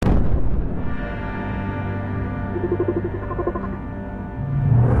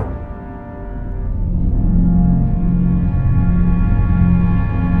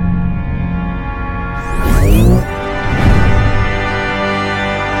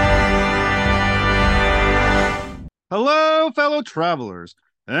fellow travelers,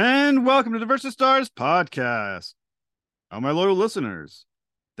 and welcome to the Versus Stars podcast. All my loyal listeners,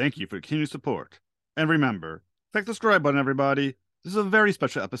 thank you for your continued support. And remember, click the subscribe button, everybody. This is a very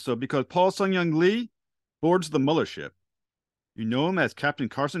special episode because Paul Sun-Hyung Lee boards the mothership. You know him as Captain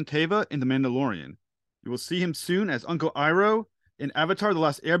Carson Teva in The Mandalorian. You will see him soon as Uncle Iroh in Avatar The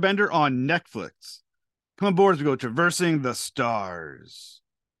Last Airbender on Netflix. Come aboard as we go traversing the stars.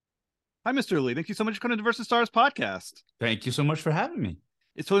 Hi, Mr. Lee. Thank you so much for coming to Versus Stars podcast. Thank you so much for having me.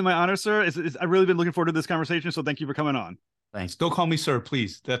 It's totally my honor, sir. I've really been looking forward to this conversation, so thank you for coming on. Thanks. Don't call me sir,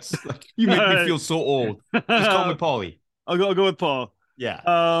 please. That's like, you make me feel so old. Just call me Paulie. I'll go with Paul. Yeah.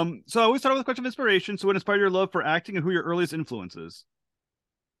 So I always start with a question of inspiration. So what inspired your love for acting and who your earliest influences?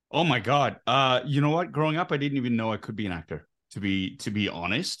 Oh my God. You know what? Growing up, I didn't even know I could be an actor, to be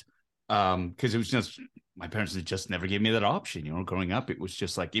honest. Because it was just my parents had just never gave me that option. You know, growing up, it was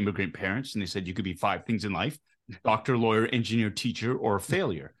just like immigrant parents, and they said you could be 5 things in life: doctor, lawyer, engineer, teacher, or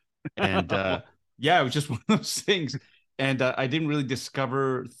failure. And yeah, it was just one of those things. And I didn't really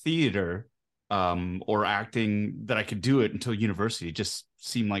discover theater or acting that I could do it until university. It just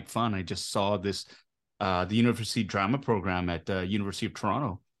seemed like fun. I just saw this the university drama program at University of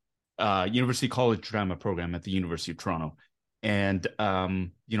Toronto, University College drama program at the University of Toronto. And,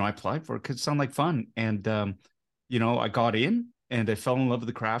 you know, I applied for it because it sounded like fun. And, you know, I got in and I fell in love with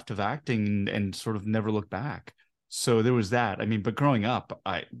the craft of acting and sort of never looked back. So there was that. I mean, but growing up,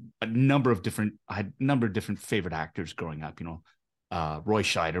 I had a number of different favorite actors growing up. You know, Roy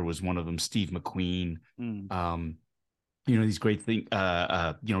Scheider was one of them, Steve McQueen, you know, these great things,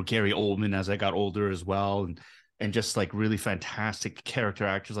 you know, Gary Oldman as I got older as well. And just like really fantastic character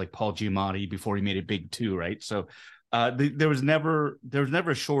actors like Paul Giamatti before he made it big too. Right. So, there was never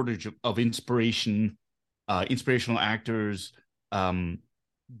a shortage of inspirational actors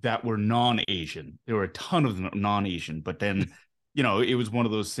that were non-Asian. There were a ton of them non-Asian, but then you know it was one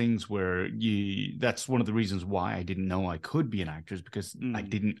of those things where that's one of the reasons why I didn't know I could be an actor is because I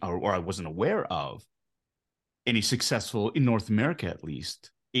didn't or I wasn't aware of any successful in North America at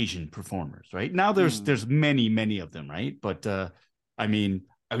least Asian performers. Right now there's many of them, right? But I mean,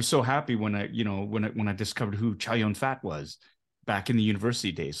 I was so happy when I discovered who Chow Yun-fat was back in the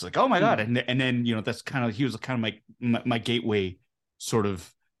university days. It's like, oh my God. And then, you know, he was kind of my gateway sort of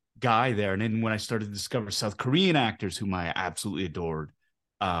guy there. And then when I started to discover South Korean actors whom I absolutely adored,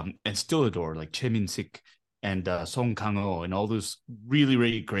 and still adore, like Choi Min-sik and Song Kang-ho and all those really,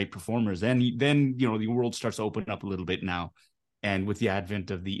 really great performers. Then, you know, the world starts to open up a little bit now. And with the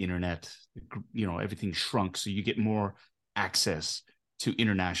advent of the internet, you know, everything shrunk. So you get more access to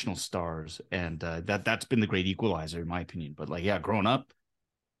international stars, and that's been the great equalizer in my opinion. But like, yeah, growing up,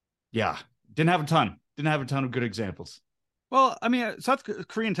 yeah, didn't have a ton of good examples. Well, I mean, South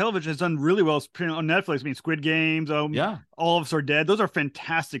Korean television has done really well on Netflix. I mean, Squid Games, yeah, All of Us Are Dead. Those are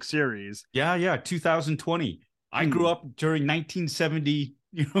fantastic series. Yeah, 2020. I grew up during 1970,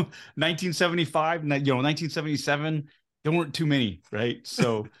 you know, 1975, you know, 1977. There weren't too many, right?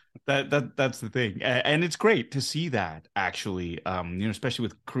 So that's the thing, and it's great to see that actually, you know, especially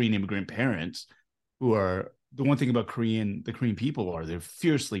with Korean immigrant parents, who are the one thing about the Korean people are they're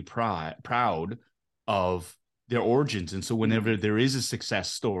fiercely proud of their origins, and so whenever there is a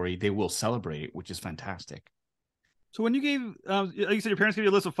success story, they will celebrate it, which is fantastic. So when you gave, like you said, your parents gave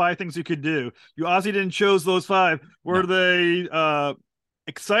you a list of 5 things you could do. You obviously didn't choose those 5. Were they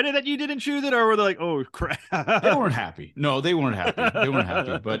excited that you didn't choose it, or were they like, oh crap? They weren't happy. No, they weren't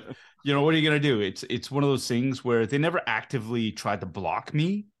happy. But you know, what are you gonna do? It's one of those things where they never actively tried to block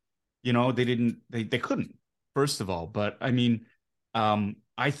me. You know, they couldn't, first of all. But I mean,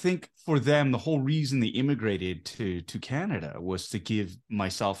 I think for them, the whole reason they immigrated to Canada was to give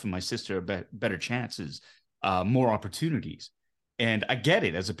myself and my sister better chances, more opportunities. And I get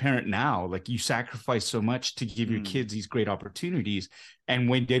it as a parent now, like you sacrifice so much to give your kids these great opportunities. And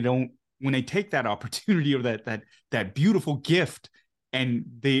when they take that opportunity or that beautiful gift and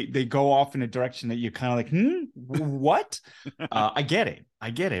they go off in a direction that you're kind of like, what? I get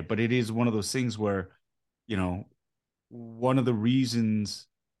it. But it is one of those things where, you know, one of the reasons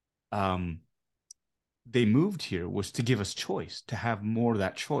they moved here was to give us choice, to have more of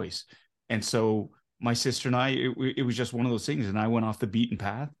that choice. And so my sister and I, it was just one of those things. And I went off the beaten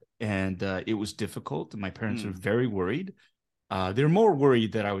path, and it was difficult. And my parents were very worried. They're more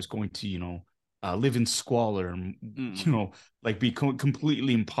worried that I was going to, you know, live in squalor and, you know, like be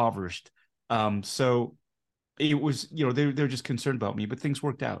completely impoverished. So it was, you know, they're just concerned about me, but things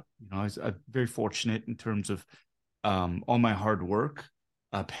worked out. You know, I was very fortunate in terms of all my hard work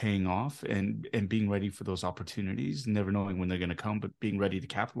paying off and being ready for those opportunities, never knowing when they're going to come, but being ready to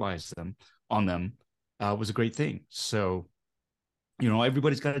capitalize on them was a great thing. So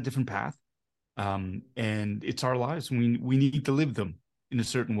everybody's got a different path. And it's our lives, and we need to live them in a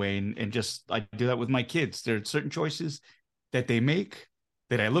certain way. And just I do that with my kids. There are certain choices that they make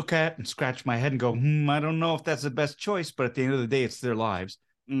that I look at and scratch my head and go, I don't know if that's the best choice, but at the end of the day, it's their lives.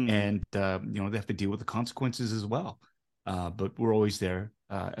 And they have to deal with the consequences as well. But we're always there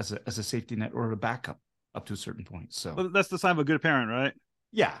as a safety net or a backup up to a certain point. So Well, that's the sign of a good parent, right?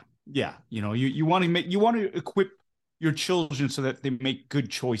 yeah, yeah. You want to equip your children so that they make good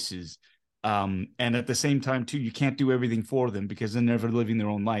choices. And at the same time, too, you can't do everything for them because they're never living their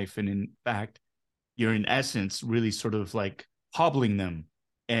own life. And in fact, you're in essence really sort of like hobbling them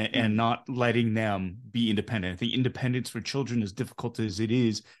and not letting them be independent. I think independence for children, as difficult as it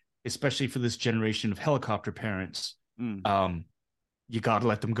is, especially for this generation of helicopter parents, you got to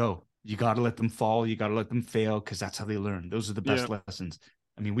let them go. You got to let them fall. You got to let them fail because that's how they learn. Those are the best lessons.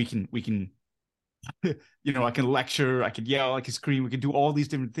 I mean, we can I can lecture, I can yell, I can scream, we can do all these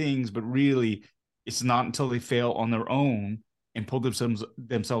different things, but really it's not until they fail on their own and pull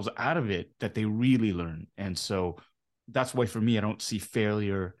themselves out of it that they really learn. And so that's why for me, I don't see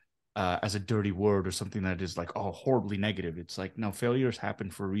failure as a dirty word or something that is like, oh, horribly negative. It's like, no, failures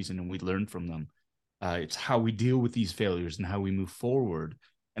happen for a reason and we learn from them. It's how we deal with these failures and how we move forward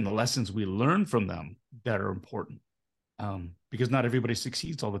and the lessons we learn from them that are important. Because not everybody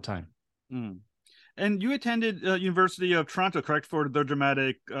succeeds all the time. And you attended University of Toronto, correct, for the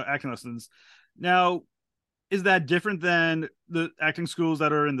dramatic acting lessons. Now, is that different than the acting schools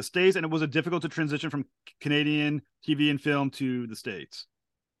that are in the States? And was it difficult to transition from Canadian TV and film to the States?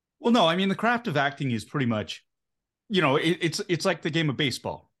 Well, no, I mean, the craft of acting is pretty much, it's like the game of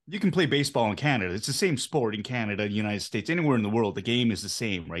baseball. You can play baseball in Canada. It's the same sport in Canada, the United States, anywhere in the world. The game is the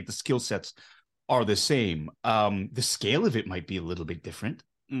same, right? The skill sets are the same. The scale of it might be a little bit different,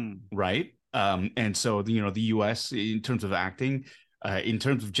 right? And so, the US in terms of acting, in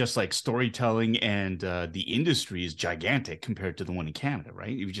terms of just like storytelling and the industry is gigantic compared to the one in Canada,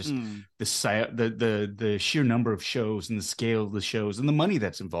 right? You just the sheer number of shows and the scale of the shows and the money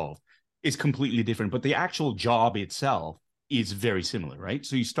that's involved is completely different. But the actual job itself is very similar, right?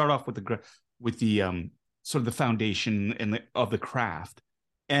 So you start off with the sort of the foundation of the craft,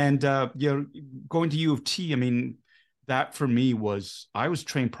 and going to U of T. I mean, that for me I was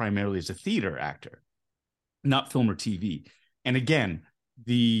trained primarily as a theater actor, not film or TV. And again,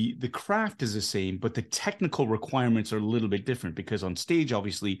 the craft is the same, but the technical requirements are a little bit different because on stage,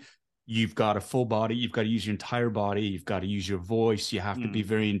 obviously, you've got a full body, you've got to use your entire body, you've got to use your voice, you have to be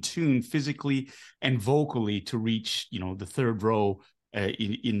very in tune physically and vocally to reach, the third row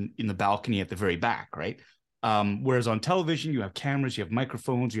in the balcony at the very back, right? Whereas on television, you have cameras, you have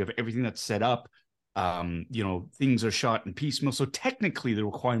microphones, you have everything that's set up. Things are shot in piecemeal. So technically the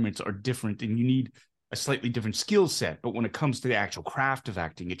requirements are different and you need a slightly different skill set. But when it comes to the actual craft of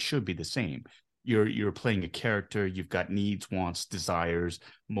acting, it should be the same. You're playing a character, you've got needs, wants, desires,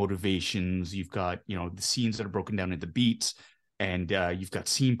 motivations, you've got, the scenes that are broken down into beats, and you've got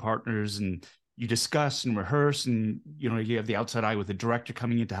scene partners, and you discuss and rehearse, and you have the outside eye with the director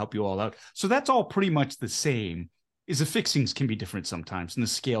coming in to help you all out. So that's all pretty much the same. Is the fixings can be different sometimes and the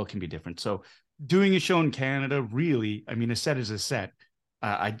scale can be different. So doing a show in Canada, really, I mean, a set is a set.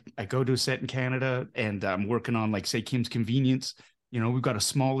 I go to a set in Canada and I'm working on, like, say, Kim's Convenience. We've got a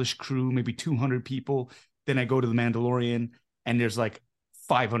smallish crew, maybe 200 people. Then I go to the Mandalorian and there's like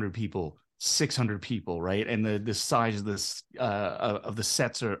 500 people, 600 people, right? And the size of this of the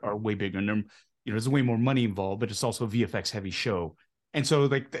sets are way bigger. And there's way more money involved, but it's also a VFX heavy show. And so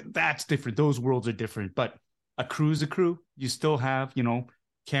like that's different. Those worlds are different. But a crew is a crew. You still have,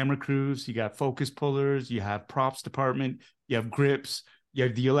 camera crews, you got focus pullers, you have props department, you have grips, you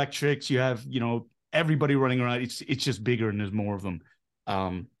have the electrics, you have, everybody running around. It's just bigger and there's more of them.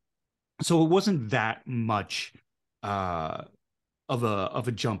 So it wasn't that much of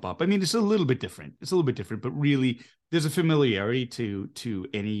a jump up. I mean, it's a little bit different. But really there's a familiarity to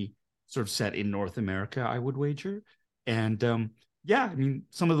any sort of set in North America, I would wager. And I mean,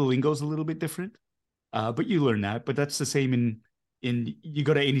 some of the lingo is a little bit different, but you learn that. But that's the same in you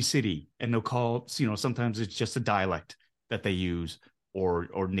go to any city and they'll call, sometimes it's just a dialect that they use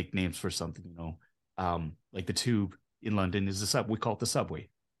or nicknames for something, like the tube in London is the sub. We call it the subway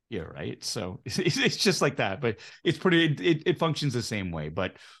here, right? So it's just like that, but it's it functions the same way.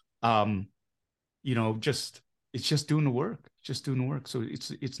 But it's just doing the work. It's just doing the work. So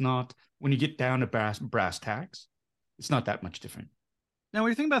it's not, when you get down to brass tacks, it's not that much different. Now,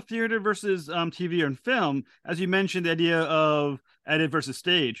 when you think about theater versus TV and film, as you mentioned, the idea of edit versus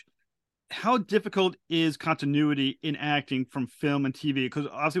stage, how difficult is continuity in acting from film and TV? Because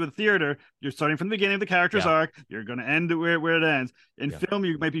obviously with theater, you're starting from the beginning of the character's Yeah. arc, you're going to end where it ends. In Yeah. film,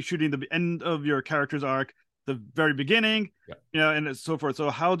 you might be shooting the end of your character's arc, the very beginning, Yeah. and so forth. So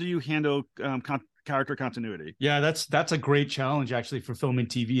how do you handle character continuity? Yeah, that's a great challenge actually for film and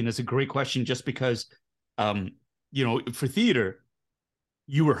TV, and it's a great question just because, um, for theater,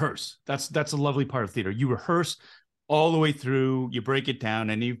 you rehearse. That's a lovely part of theater. You rehearse all the way through. You break it down,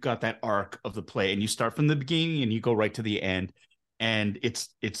 and you've got that arc of the play, and you start from the beginning and you go right to the end. And it's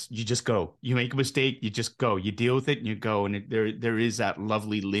you just go. You make a mistake, you just go. You deal with it, and you go. And there is that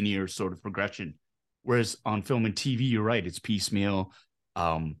lovely linear sort of progression. Whereas on film and TV, you're right, it's piecemeal.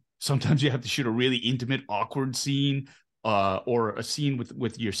 Sometimes you have to shoot a really intimate, awkward scene, or a scene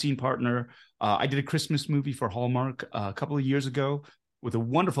with your scene partner. I did a Christmas movie for Hallmark a couple of years ago with a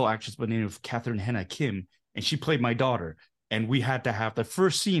wonderful actress by the name of Catherine Henna Kim, and she played my daughter. And we had to have the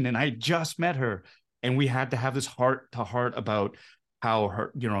first scene, and I had just met her, and we had to have this heart to heart about how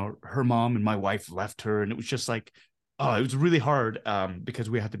her mom and my wife left her, and it was just like, oh, it was really hard, because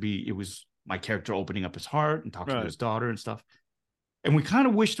it was my character opening up his heart and talking to Right. his daughter and stuff. And we kind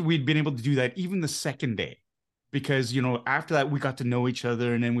of wished we'd been able to do that even the second day, because, after that, we got to know each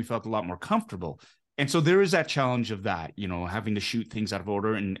other and then we felt a lot more comfortable. And so there is that challenge of that, having to shoot things out of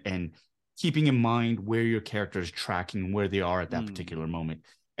order and keeping in mind where your character is tracking, where they are at that particular moment.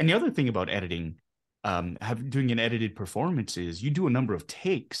 And the other thing about editing, doing an edited performance is you do a number of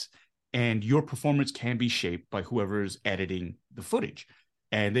takes, and your performance can be shaped by whoever's editing the footage.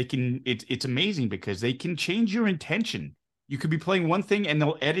 And it's amazing because they can change your intention. You could be playing one thing and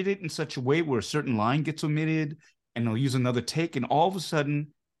they'll edit it in such a way where a certain line gets omitted, and they'll use another take, and all of a sudden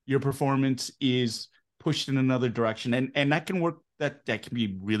your performance is pushed in another direction. And that can work, that can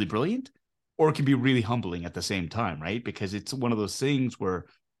be really brilliant, or it can be really humbling at the same time, right? Because it's one of those things where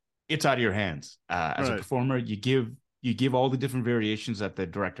it's out of your hands. As a Right. performer, you give all the different variations that the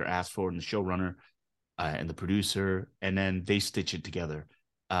director asked for, and the showrunner, and the producer, and then they stitch it together.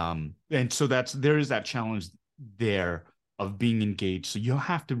 And so there is that challenge there of being engaged. So you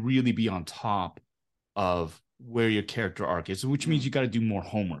have to really be on top of where your character arc is, which means you got to do more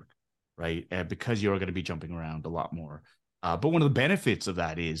homework, right? Because you're going to be jumping around a lot more. But one of the benefits of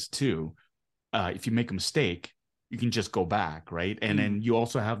that is too, if you make a mistake, you can just go back, right? And then you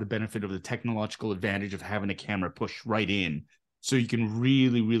also have the benefit of the technological advantage of having a camera push right in, so you can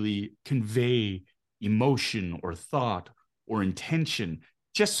really, really convey emotion or thought or intention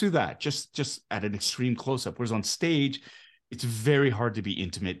just through that, just at an extreme close up. Whereas on stage, it's very hard to be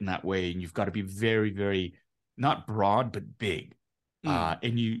intimate in that way, and you've got to be very, very not broad but big.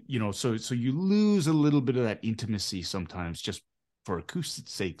 And so you lose a little bit of that intimacy sometimes, just for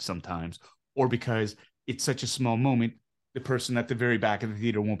acoustic's sake sometimes, or because it's such a small moment, the person at the very back of the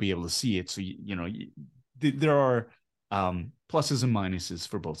theater won't be able to see it. So there are pluses and minuses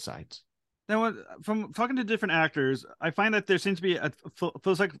for both sides. Now, from talking to different actors, I find that there seems to be a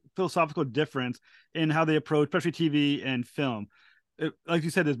philosophical difference in how they approach, especially TV and film. Like you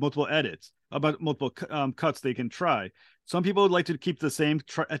said, there's multiple edits, about multiple cuts they can try. Some people would like to keep the same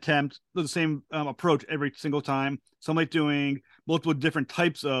attempt, the same approach every single time. Some like doing multiple different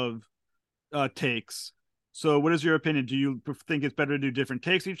types of takes. So, what is your opinion? Do you think it's better to do different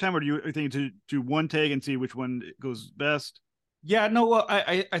takes each time, or do you think to do one take and see which one goes best? Yeah, no, well,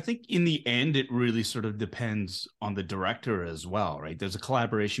 I think in the end, it really sort of depends on the director as well, right? There's a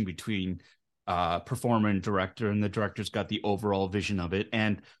collaboration between performer and director, and the director's got the overall vision of it.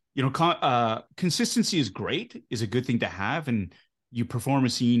 And, consistency is great, is a good thing to have. And you perform a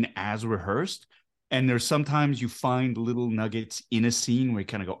scene as rehearsed. And there's sometimes you find little nuggets in a scene where you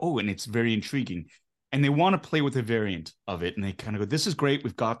kind of go, oh, and it's very intriguing. And they want to play with a variant of it. And they kind of go, this is great.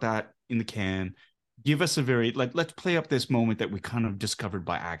 We've got that in the can. Give us a very, like, let's play up this moment that we kind of discovered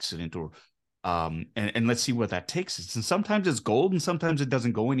by accident, or and let's see what that takes us. And sometimes it's gold and sometimes it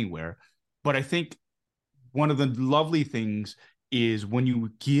doesn't go anywhere. But I think one of the lovely things is when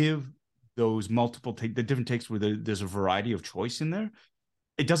you give those the different takes where there's a variety of choice in there,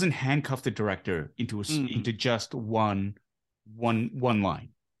 it doesn't handcuff the director into just one line.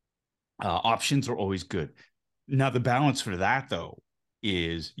 Options are always good. Now the balance for that though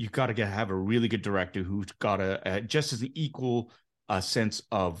is you've got to have a really good director who's got just as an equal sense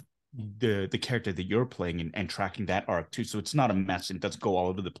of the character that you're playing, and tracking that arc too, so it's not a mess and it doesn't go all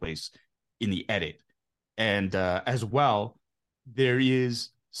over the place in the edit. And as well, there is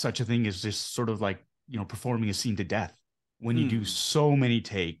such a thing as just sort of like performing a scene to death when you do so many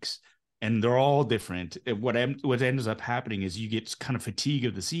takes and they're all different. What ends up happening is you get kind of fatigue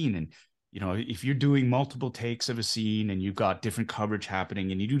of the scene, and if you're doing multiple takes of a scene and you've got different coverage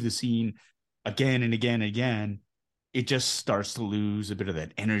happening and you do the scene again and again and again, it just starts to lose a bit of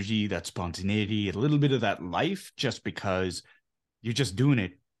that energy, that spontaneity, a little bit of that life, just because you're just doing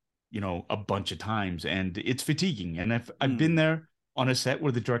it, a bunch of times, and it's fatiguing. And I've been there on a set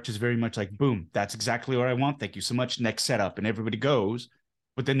where the director's very much like, boom, that's exactly what I want. Thank you so much. Next setup. And everybody goes,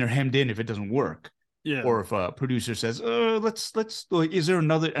 but then they're hemmed in if it doesn't work. Yeah. Or if a producer says, let's, is there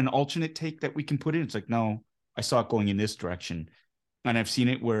an alternate take that we can put in? It's like, no, I saw it going in this direction. And I've seen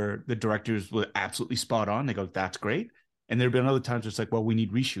it where the directors were absolutely spot on. They go, that's great. And there have been other times where it's like, well, we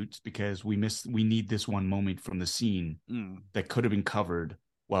need reshoots because we need this one moment from the scene that could have been covered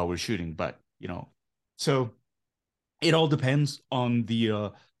while we're shooting. But, so it all depends on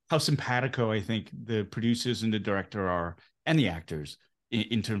the how simpatico I think the producers and the director are, and the actors,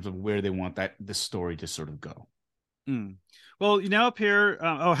 in terms of where they want the story to sort of go. Well, you now appear,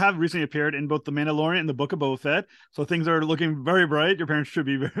 have recently appeared in both The Mandalorian and the Book of Boba Fett. So things are looking very bright. Your parents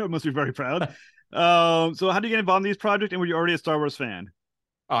must be very proud. So how do you get involved in these projects? And were you already a Star Wars fan?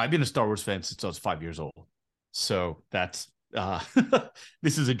 Oh, I've been a Star Wars fan since I was 5 years old. So that's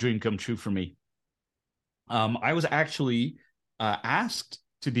this is a dream come true for me. I was actually asked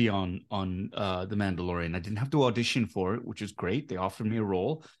to be on The Mandalorian. I didn't have to audition for it, which is great. They offered me a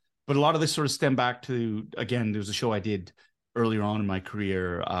role. But a lot of this sort of stemmed back to, again, there was a show I did earlier on in my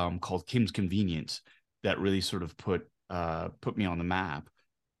career called Kim's Convenience that really sort of put me on the map.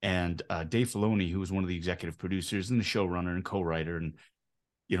 And Dave Filoni, who was one of the executive producers and the showrunner and co-writer, and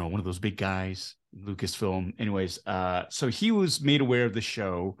one of those big guys, Lucasfilm. Anyways, so he was made aware of the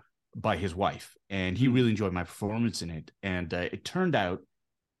show by his wife, and he really enjoyed my performance in it. And it turned out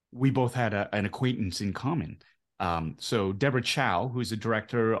we both had an acquaintance in common. So Deborah Chow, who's a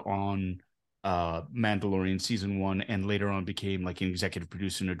director on Mandalorian season 1, and later on became like an executive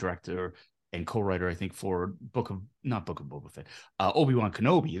producer and a director and co-writer, I think, for not Book of Boba Fett, Obi-Wan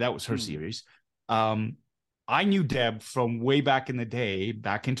Kenobi. That was her series. I knew Deb from way back in the day,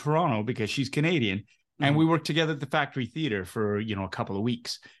 back in Toronto, because she's Canadian, and we worked together at the Factory Theater for a couple of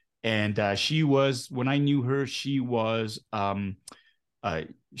weeks. And she was, when I knew her, she was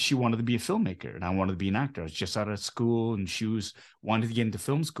she wanted to be a filmmaker, and I wanted to be an actor. I was just out of school, and she wanted to get into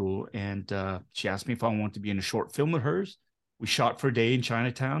film school, and she asked me if I wanted to be in a short film with hers. We shot for a day in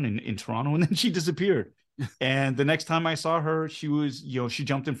Chinatown in Toronto, and then she disappeared. And the next time I saw her, she was, she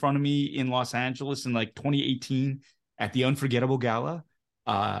jumped in front of me in Los Angeles in like 2018 at the Unforgettable Gala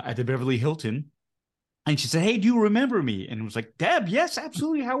at the Beverly Hilton. And she said, "Hey, do you remember me?" And it was like, "Deb, yes,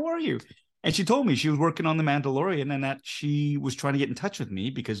 absolutely. How are you?" And she told me she was working on The Mandalorian and that she was trying to get in touch with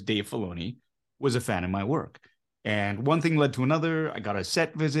me because Dave Filoni was a fan of my work. And one thing led to another. I got a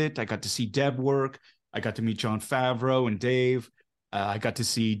set visit. I got to see Deb work. I got to meet Jon Favreau and Dave. I got to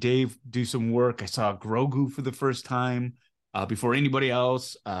see Dave do some work. I saw Grogu for the first time before anybody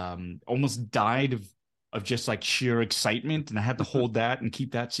else. Almost died of just like sheer excitement. And I had to hold that and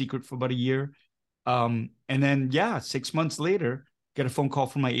keep that secret for about a year. And then, 6 months later, get a phone call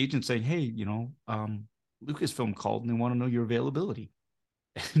from my agent saying, "Hey, Lucasfilm called and they want to know your availability."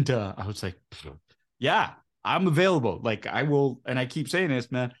 And I was like, "Yeah, I'm available. Like, I will." And I keep saying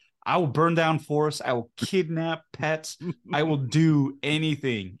this, man. I will burn down forests. I will kidnap pets. I will do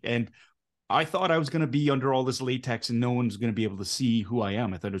anything. And I thought I was going to be under all this latex and no one's going to be able to see who I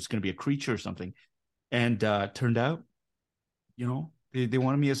am. I thought it was going to be a creature or something. And turned out, they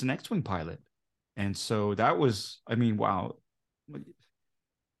wanted me as an X-Wing pilot. And so that was, I mean, wow.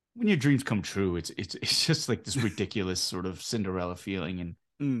 When your dreams come true, it's just like this ridiculous sort of Cinderella feeling.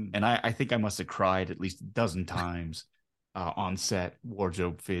 And I think I must have cried at least a dozen times. On set,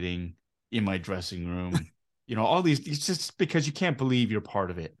 wardrobe fitting, in my dressing room, all these, it's just because you can't believe you're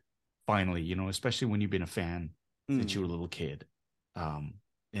part of it finally, especially when you've been a fan since you were a little kid.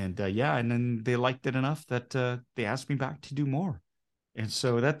 And then they liked it enough that they asked me back to do more. And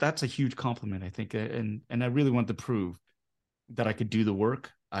so that's a huge compliment, I think. And I really want to prove that I could do the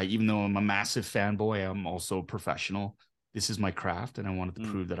work. Even though I'm a massive fanboy, I'm also a professional. This is my craft, and I wanted to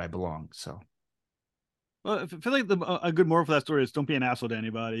prove that I belong. So. Well, I feel like a good moral for that story is don't be an asshole to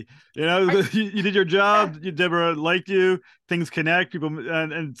anybody. You did your job. Deborah liked you. Things connect. People,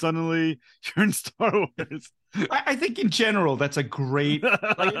 and suddenly you're in Star Wars. I think in general that's a great,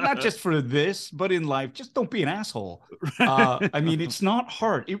 like, not just for this, but in life. Just don't be an asshole. I mean, it's not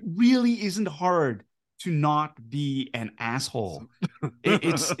hard. It really isn't hard to not be an asshole.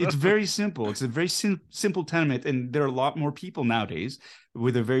 It's very simple. It's a very simple tenement, and there are a lot more people nowadays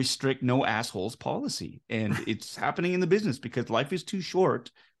with a very strict no assholes policy, and it's happening in the business because life is too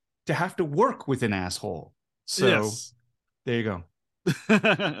short to have to work with an asshole. So There you go.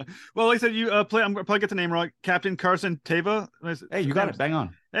 Well, like I said, you play. I'm gonna probably get the name wrong. Captain Carson Teva. Hey, you got it. Bang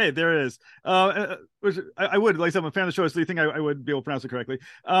on. Hey, there it is. Which I would, like I said, I'm a fan of the show, so you think I would be able to pronounce it correctly.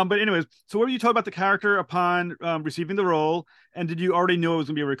 But anyways, so what were you told about the character upon receiving the role, and did you already know it was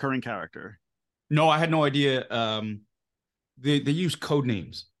going to be a recurring character? No, I had no idea. They use code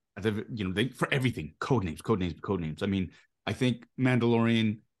names. They for everything. Code names, code names, code names. I mean, I think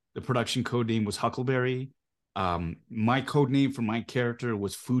Mandalorian, the production code name was Huckleberry. My code name for my character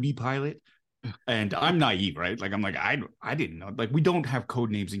was Foodie Pilot. And I'm naive, right? Like I'm like, I didn't know. Like we don't have code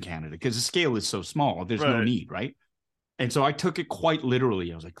names in Canada because the scale is so small. There's no Right. need, right? And so I took it quite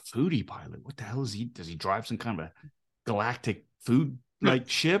literally. I was like, Foodie Pilot. What the hell is he? Does he drive some kind of a galactic food like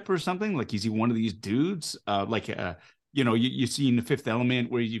ship or something? Like is he one of these dudes? You see in The Fifth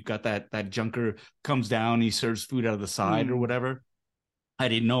Element where you've got that junker comes down, he serves food out of the side or whatever. I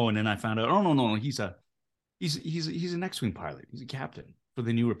didn't know, and then I found out. Oh no, he's an X-wing pilot. He's a captain for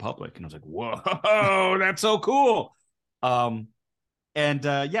the New Republic, and I was like, whoa, that's so cool. So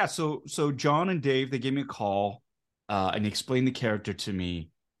John and Dave, they gave me a call and explained the character to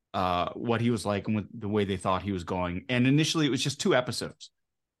me, what he was like and the way they thought he was going. And initially, it was just 2 episodes,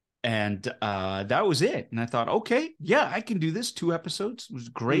 and that was it. And I thought, okay, yeah, I can do this. 2 episodes. It was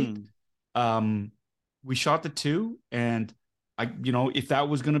great. We shot the 2, and if that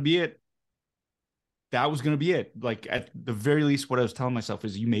was going to be it, that was going to be it. Like at the very least, what I was telling myself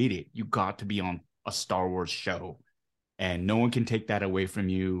is you made it. You got to be on a Star Wars show and no one can take that away from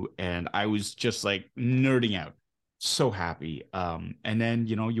you. And I was just like nerding out, so happy. And then,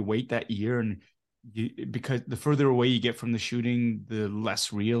 you wait that year and because the further away you get from the shooting, the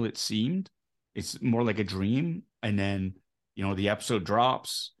less real it seemed. It's more like a dream. And then, the episode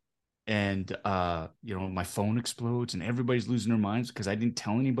drops and, my phone explodes and everybody's losing their minds because I didn't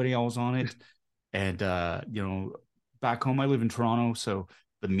tell anybody I was on it. And, back home, I live in Toronto. So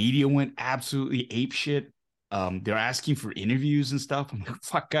the media went absolutely ape shit. They're asking for interviews and stuff. I'm like,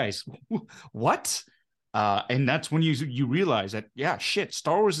 fuck, guys, what? And that's when you realize that, yeah, shit,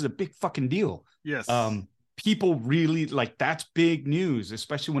 Star Wars is a big fucking deal. Yes. People really like that's big news,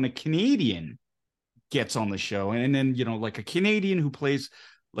 especially when a Canadian gets on the show. And then, like a Canadian who plays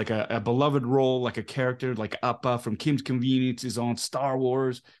like a beloved role, like a character like Appa from Kim's Convenience is on Star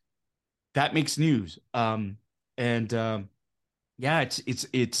Wars. That makes news. Yeah,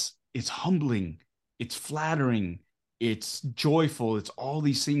 it's humbling, it's flattering, it's joyful, it's all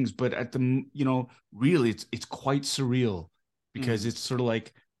these things. But at the really, it's quite surreal because it's sort of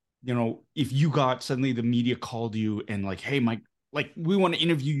like if you got suddenly the media called you and like, hey, Mike, like we want to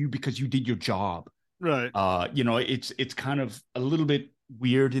interview you because you did your job, right? It's kind of a little bit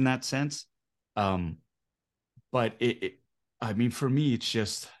weird in that sense. But I mean, for me, it's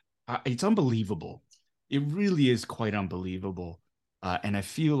just. It's unbelievable. It really is quite unbelievable. And I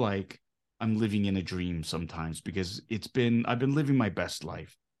feel like I'm living in a dream sometimes because I've been living my best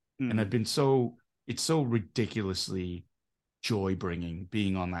life. And it's so ridiculously joy bringing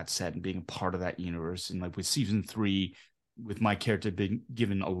being on that set and being a part of that universe. And like with season 3, with my character being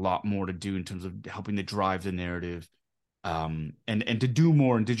given a lot more to do in terms of helping to drive the narrative, and to do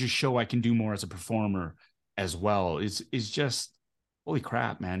more and to just show I can do more as a performer as well is just, holy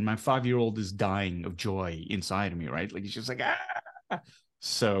crap, man. My 5-year-old is dying of joy inside of me, right? Like, he's just like, ah.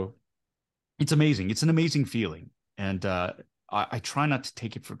 So it's amazing. It's an amazing feeling. And I try not to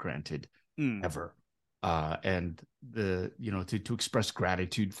take it for granted ever. And to express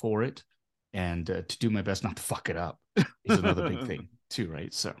gratitude for it and to do my best not to fuck it up is another big thing too,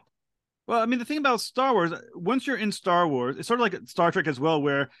 right? So. Well, I mean, the thing about Star Wars, once you're in Star Wars, it's sort of like Star Trek as well,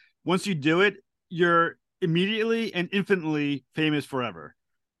 where once you do it, you're immediately and infinitely famous forever.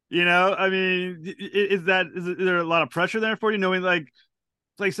 I mean, is there a lot of pressure there for you, knowing like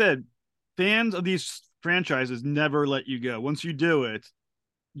I said, fans of these franchises never let you go. Once you do it,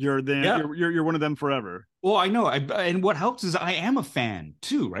 you're then you're one of them forever. Well, I know. And what helps is I am a fan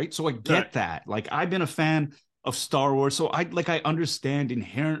too, right? So I get that. Like I've been a fan of Star Wars, so I understand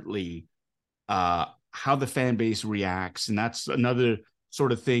inherently how the fan base reacts, and that's another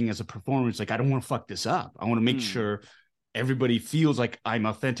sort of thing as a performer. It's like, I don't want to fuck this up. I want to make sure everybody feels like I'm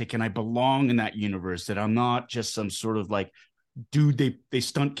authentic and I belong in that universe, that I'm not just some sort of like dude they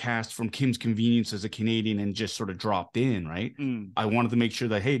stunt cast from Kim's Convenience as a Canadian and just sort of dropped in, right? I wanted to make sure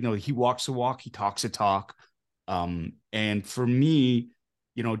that, hey, no, he walks the walk, he talks the talk. And for me,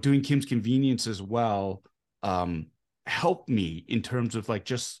 doing Kim's Convenience as well helped me in terms of like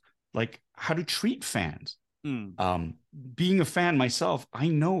just like how to treat fans. Being a fan myself, I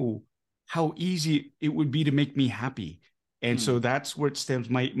know how easy it would be to make me happy. And so that's where it stems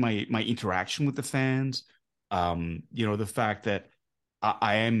my interaction with the fans. The fact that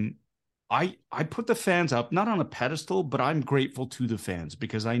I am I put the fans up not on a pedestal, but I'm grateful to the fans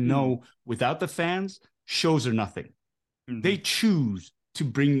because I Mm. know without the fans, shows are nothing. They Hmm. choose to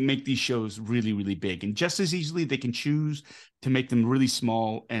make these shows really, really big. And just as easily they can choose to make them really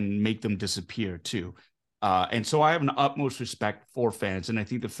small and make them disappear too. And so I have an utmost respect for fans, and I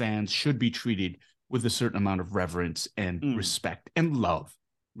think the fans should be treated with a certain amount of reverence and Mm. respect and love,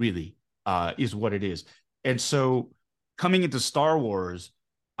 really, is what it is. And so coming into Star Wars,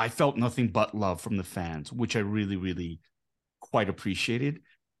 I felt nothing but love from the fans, which I really, really quite appreciated.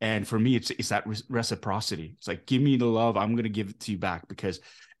 And for me, it's that reciprocity. It's like, give me the love, I'm going to give it to you back because,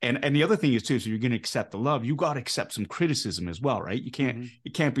 and the other thing is too, so you're going to accept the love, you got to accept some criticism as well, right? Hmm.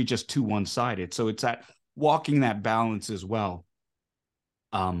 It can't be just too one sided. So it's that walking that balance as well.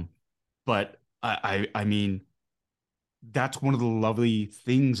 Um, but I mean, that's one of the lovely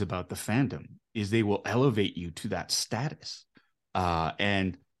things about the fandom is they will elevate you to that status.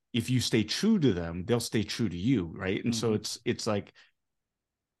 And if you stay true to them, they'll stay true to you, right? And so Hmm. it's like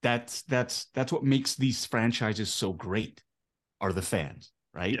that's what makes these franchises so great are the fans,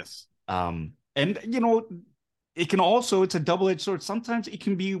 right? Yes. And you know, it can also it's a double-edged sword. Sometimes it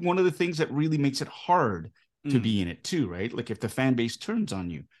can be one of the things that really makes it hard to Mm. be in it too, right? Like if the fan base turns on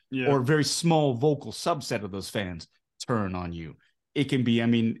you, Yeah. or a very small vocal subset of those fans turn on you, it can be. I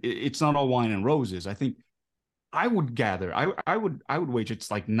mean, it's not all wine and roses. I think I would gather, I would wager it's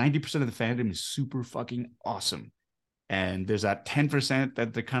like 90% of the fandom is super fucking awesome and there's that 10%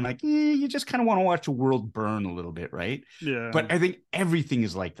 that they're kind of like, you just kind of want to watch the world burn a little bit, right? Yeah. But I think everything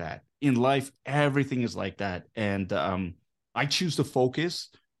is like that in life. Everything is like that, and I choose to focus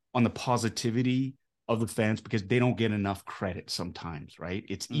on the positivity of the fans because they don't get enough credit sometimes, right?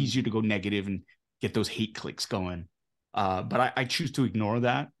 It's Mm. easier to go negative and get those hate clicks going. But I choose to ignore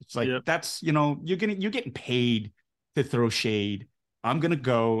that. It's like Yep. that's you're getting paid to throw shade. I'm gonna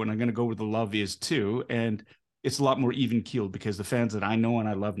go and I'm gonna go where the love is too, and it's a lot more even keeled because the fans that I know and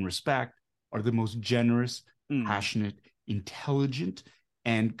I love and respect are the most generous, Mm. passionate, intelligent,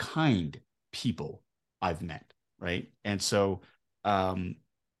 and kind people I've met. Right. And so um,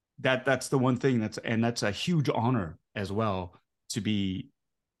 that's the one thing that's a huge honor as well to be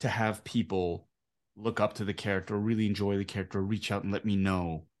to have people look up to the character, really enjoy the character, reach out and let me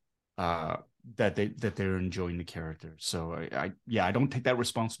know uh, that they're enjoying the character. So yeah, I don't take that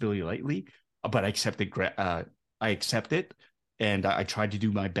responsibility lightly, but I accept it, and I try to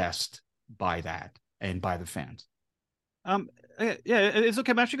do my best by that and by the fans. Um, yeah, it's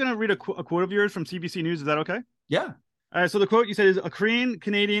okay. I'm actually going to read a quote of yours from CBC News. Is that okay? Yeah, All right. So the quote you said is a Korean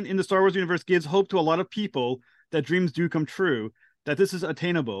Canadian in the Star Wars universe gives hope to a lot of people that dreams do come true, that this is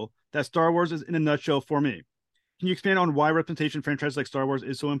attainable, that Star Wars is in a nutshell for me. Can you expand on why representation franchises like Star Wars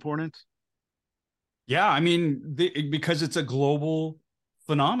is so important? yeah. I mean, because it's a global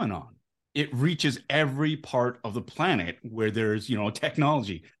phenomenon, it reaches every part of the planet where there's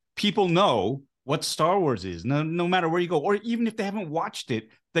technology. People know what Star Wars is, no matter where you go, or even if they haven't watched it,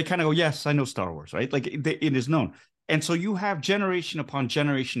 they kind of go, "Yes, I know Star Wars," right? Like it is known, and so you have generation upon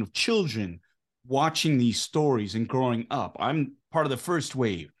generation of children watching these stories and growing up. I'm part of the first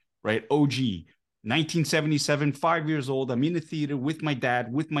wave, right? OG, 1977, 5 years old. I'm in the theater with my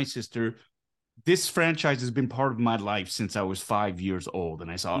dad, with my sister. This franchise has been part of my life since I was 5 years old,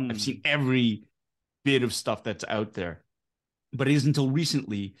 and I've seen Mm. every bit of stuff that's out there. But it isn't until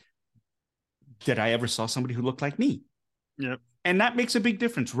recently that I ever saw somebody who looked like me. Yep. And that makes a big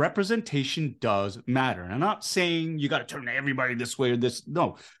difference. Representation does matter. And I'm not saying you got to turn everybody this way or this.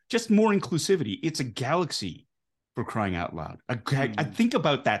 No, just more inclusivity. It's a galaxy for crying out loud. I Mm. think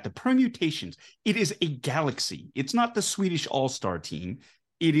about that. The permutations. It is a galaxy. It's not the Swedish all-star team.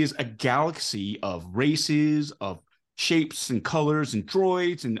 It is a galaxy of races, of shapes and colors and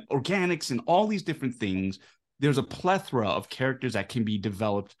droids and organics and all these different things. There's a plethora of characters that can be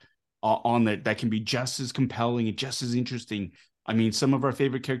developed on that can be just as compelling and just as interesting. I mean, some of our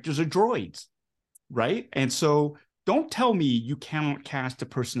favorite characters are droids, right? And so don't tell me you cannot cast a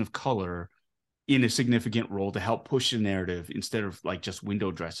person of color in a significant role to help push the narrative instead of like just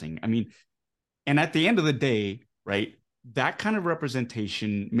window dressing. I mean, and at the end of the day, right, that kind of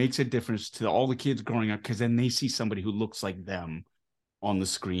representation makes a difference to all the kids growing up because then they see somebody who looks like them on the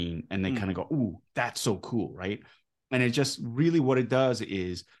screen and they kind of Mm. go, "Ooh, that's so cool," right? And it just really what it does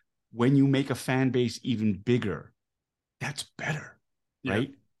is when you make a fan base even bigger, that's better, Yep.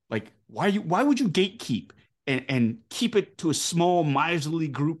 right? Like why would you gatekeep and keep it to a small miserly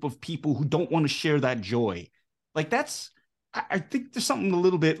group of people who don't want to share that joy? Like that's I think there's something a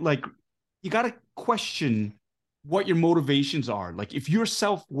little bit like you got to question what your motivations are. Like if your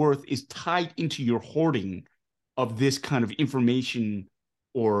self-worth is tied into your hoarding of this kind of information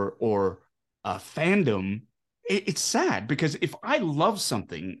or fandom, it's sad because if I love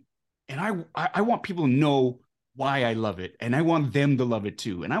something and I want people to know why I love it, and I want them to love it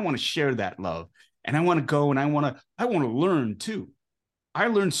too, and I want to share that love, and I want to go and I want to learn too. I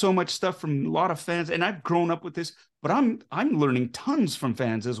learned so much stuff from a lot of fans, and I've grown up with this, but I'm learning tons from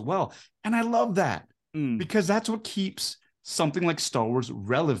fans as well, and I love that because that's what keeps something like Star Wars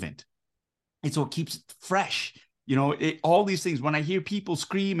relevant. It's what keeps it fresh. All these things. When I hear people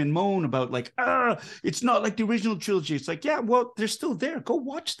scream and moan about like, it's not like the original trilogy. It's like, yeah, well, they're still there. Go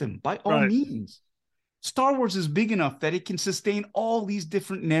watch them by all Right. means. Star Wars is big enough that it can sustain all these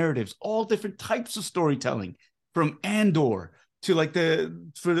different narratives, all different types of storytelling, from Andor to like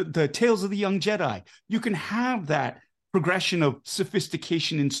the Tales of the Young Jedi. You can have that progression of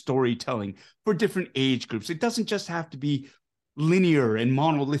sophistication in storytelling for different age groups. It doesn't just have to be linear and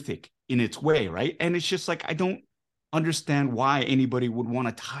monolithic in its way, right? And it's just like, I don't understand why anybody would want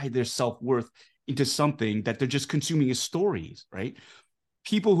to tie their self-worth into something that they're just consuming as stories, right?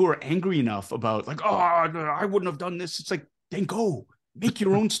 People who are angry enough about like, oh, I wouldn't have done this. It's like, then go make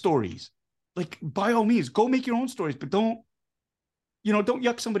your own stories. Like, by all means, go make your own stories, but don't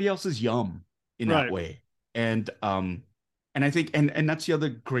yuck somebody else's yum in that Right. way. And I think, and that's the other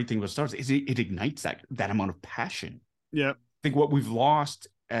great thing about Star Wars is it ignites that amount of passion. Yeah. I think what we've lost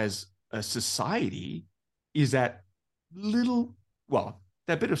as a society is that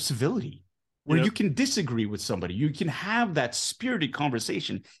that bit of civility where Yep. you can disagree with somebody. You can have that spirited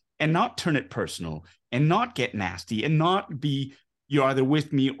conversation and not turn it personal and not get nasty and not be, you're either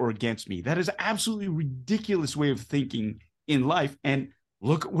with me or against me. That is absolutely ridiculous way of thinking in life. And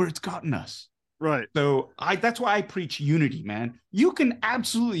look at where it's gotten us. Right. So that's why I preach unity, man. You can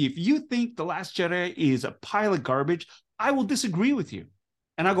absolutely, if you think The Last Jedi is a pile of garbage, I will disagree with you.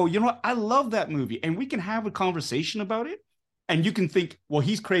 And I go, you know what? I love that movie. And we can have a conversation about it. And you can think, well,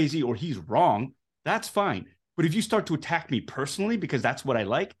 he's crazy or he's wrong. That's fine. But if you start to attack me personally because that's what I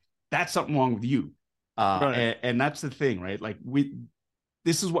like, that's something wrong with you. Right. And that's the thing, right? Like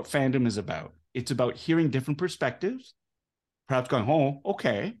this is what fandom is about. It's about hearing different perspectives, perhaps going, oh,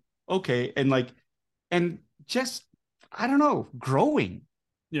 okay. And just, I don't know, growing.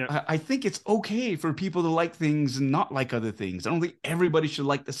 Yeah. I think it's okay for people to like things and not like other things. I don't think everybody should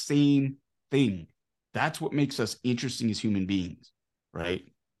like the same thing. That's what makes us interesting as human beings, right?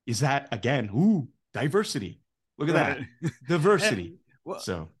 Is that, again, diversity. Look at Right. that. Diversity. And, well,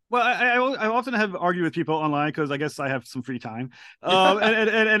 So, well, I often have argued with people online because I guess I have some free time. yeah.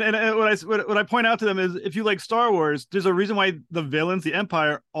 And what I point out to them is, if you like Star Wars, there's a reason why the villains, the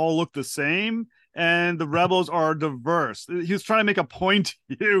Empire, all look the same, and the rebels are diverse. He was trying to make a point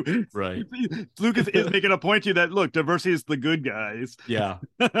to you. Right. Lucas is making a point to you that, look, diversity is the good guys. Yeah.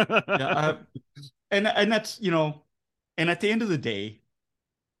 Yeah. And that's, and at the end of the day,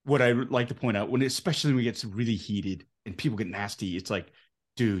 what I like to point out, especially when it gets really heated and people get nasty, it's like,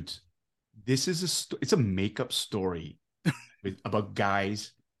 dudes, this is it's a makeup story about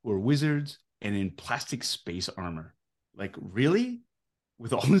guys who are wizards and in plastic space armor. Like, really?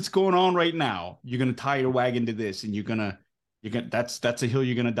 With all that's going on right now, you're gonna tie your wagon to this, and that's a hill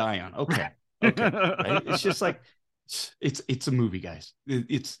you're gonna die on. Okay, right? It's just like it's a movie, guys.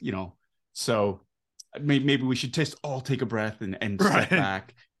 It's so maybe we should just all take a breath and step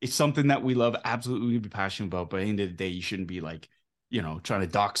back. It's something that we love, absolutely be passionate about. But at the end of the day, you shouldn't be like, trying to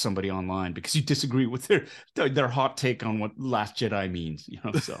dox somebody online because you disagree with their hot take on what Last Jedi means.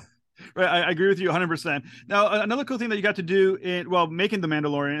 So. Right, I agree with you 100%. Now, another cool thing that you got to do making The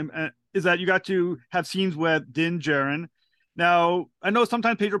Mandalorian is that you got to have scenes with Din Djarin. Now, I know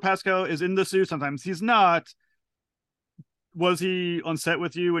sometimes Pedro Pascal is in the suit, sometimes he's not. Was he on set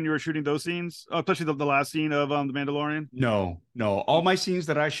with you when you were shooting those scenes, especially the last scene of The Mandalorian? No. All my scenes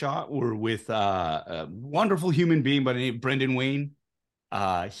that I shot were with a wonderful human being by the name of Brendan Wayne.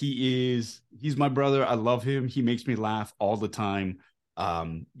 He's my brother. I love him. He makes me laugh all the time.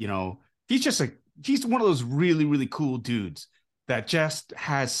 He's one of those really, really cool dudes that just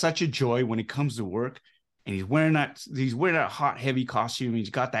has such a joy when it comes to work. And he's wearing that hot, heavy costume.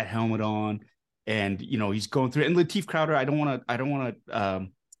 He's got that helmet on, and he's going through it. And Lateef Crowder, I don't want to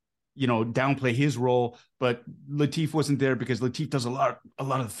downplay his role, but Lateef wasn't there because Lateef does a lot of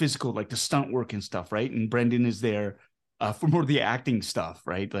the physical, like the stunt work and stuff, right? And Brendan is there for more of the acting stuff,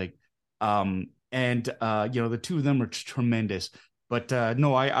 right? Like, the two of them are tremendous. But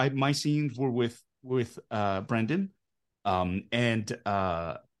no, my scenes were with Brendan,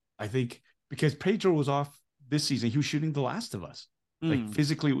 I think because Pedro was off this season, he was shooting The Last of Us. Like,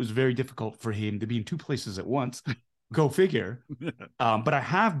 physically, it was very difficult for him to be in two places at once. Go figure. But I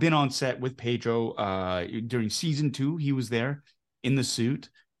have been on set with Pedro during season 2. He was there, in the suit.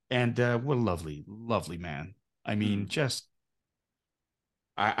 And what a lovely, lovely man. I mean, just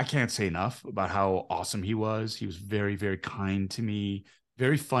I can't say enough about how awesome he was. He was very, very kind to me,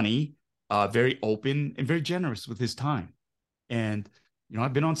 very funny, very open, and very generous with his time. And,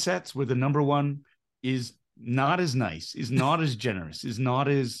 I've been on sets where the number one is not as nice, is not as generous, is not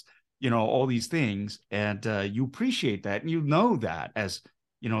as, all these things. And you appreciate that. And you know that as,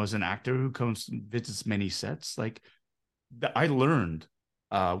 as an actor who comes and visits many sets, like I learned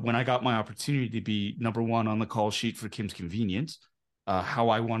when I got my opportunity to be number one on the call sheet for Kim's Convenience, how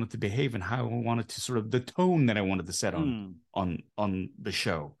I wanted to behave and how I wanted to sort of the tone that I wanted to set on the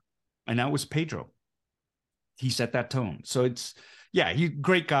show. And that was Pedro. He set that tone. So he's a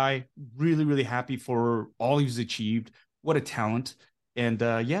great guy, really, really happy for all he's achieved. What a talent. And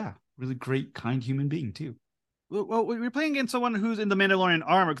really great, kind human being too. Well, we're playing against someone who's in the Mandalorian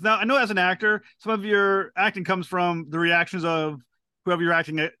armor. Now, I know as an actor, some of your acting comes from the reactions of whoever you're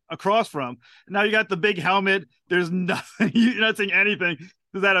acting across from. Now you got the big helmet. There's nothing. You're not saying anything.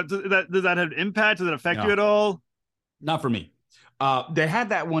 Does that have an impact? Does it affect you at all? Not for me. They had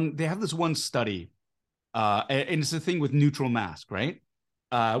that one. They have this one study, and it's the thing with neutral mask, right?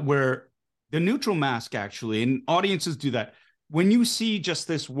 Where the neutral mask actually, and audiences do that. When you see just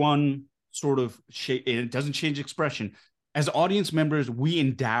this one sort of shape, and it doesn't change expression, as audience members, we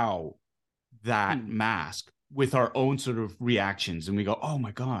endow that mask with our own sort of reactions, and we go, oh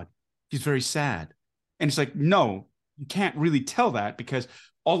my God, he's very sad. And it's like, no, you can't really tell that because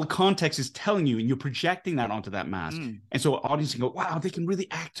all the context is telling you, and you're projecting that onto that mask. And so audience can go, wow, they can really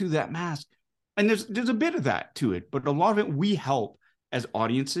act through that mask. And there's a bit of that to it, but a lot of it we help as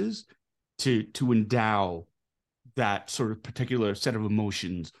audiences to endow that sort of particular set of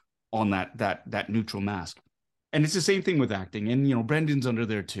emotions on that neutral mask. And it's the same thing with acting. And Brendan's under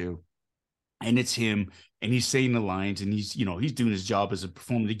there too. And it's him, and he's saying the lines, and he's doing his job as a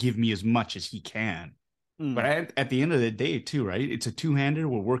performer to give me as much as he can. But at the end of the day too, right? It's a two-hander.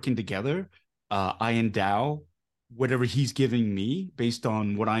 We're working together. I endow whatever he's giving me based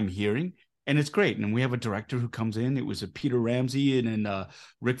on what I'm hearing. And it's great. And we have a director who comes in. It was a Peter Ramsey and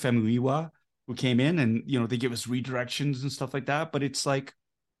Rick Famuyiwa who came in, and they give us redirections and stuff like that. But it's like,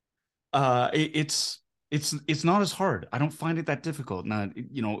 it's not as hard. I don't find it that difficult.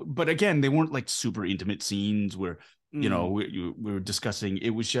 But again, they weren't like super intimate scenes where we were discussing. It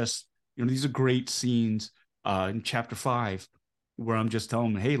was just these are great scenes in chapter 5 where I'm just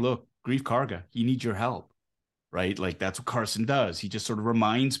telling them, hey, look, Grief Karga, he needs your help, right? Like that's what Carson does. He just sort of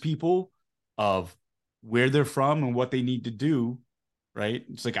reminds people of where they're from and what they need to do, right?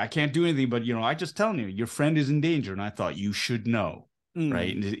 It's like, I can't do anything, but I just telling you, your friend is in danger, and I thought you should know,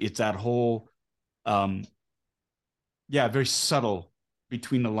 right? And it's that whole very subtle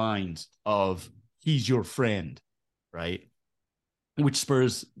between the lines of he's your friend, right? Which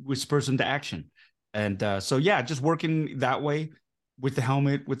spurs him to action. And just working that way with the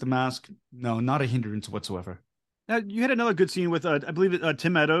helmet, with the mask, no, not a hindrance whatsoever. Now, you had another good scene with, I believe,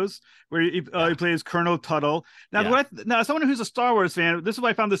 Tim Meadows, where he plays Colonel Tuttle. Now, now, someone who's a Star Wars fan, this is why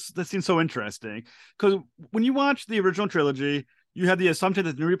I found this scene so interesting. Because when you watch the original trilogy, you had the assumption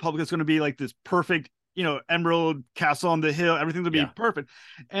that the New Republic is going to be like this perfect, emerald castle on the hill. Everything's going to be perfect.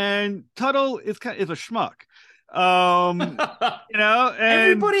 And Tuttle is a schmuck. And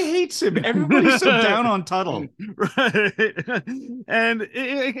everybody hates him. Everybody's so down on Tuttle, right? And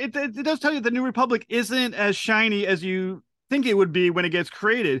it does tell you the New Republic isn't as shiny as you think it would be when it gets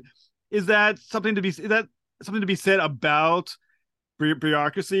created. Is that something to be said about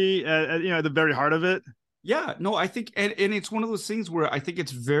bureaucracy at the very heart of it? Yeah, no, I think, and it's one of those things where I think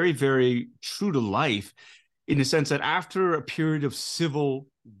it's very, very true to life, in the sense that after a period of civil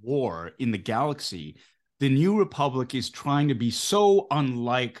war in the galaxy, the New Republic is trying to be so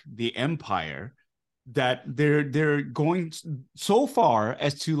unlike the Empire that they're going so far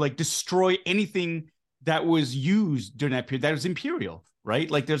as to like destroy anything that was used during that period that was imperial,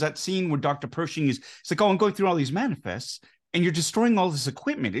 right? Like there's that scene where Dr. Pershing it's like, oh, I'm going through all these manifests and you're destroying all this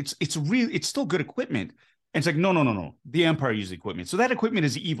equipment. It's still good equipment. And it's like, no. The Empire uses equipment. So that equipment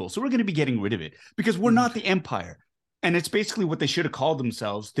is evil. So we're going to be getting rid of it because we're not the Empire. And it's basically what they should have called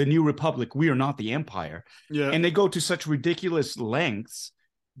themselves, the New Republic. We are not the Empire. Yeah. And they go to such ridiculous lengths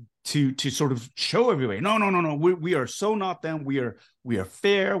to sort of show everybody, no. We are so not them. We are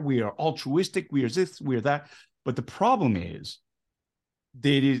fair. We are altruistic. We are this, we are that. But the problem is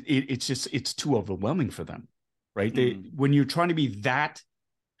that it's too overwhelming for them, right? When you're trying to be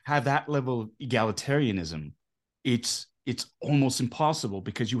have that level of egalitarianism, it's almost impossible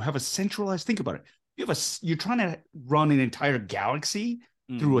because you have a centralized, think about it. You're trying to run an entire galaxy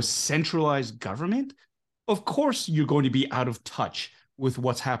through a centralized government. of course you're going to be out of touch with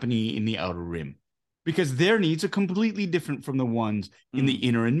what's happening in the outer rim because their needs are completely different from the ones in the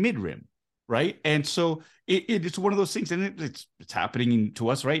inner and mid rim, right? And so it's one of those things, and it's happening to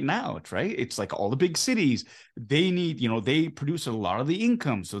us right now. It's like all the big cities, they need, they produce a lot of the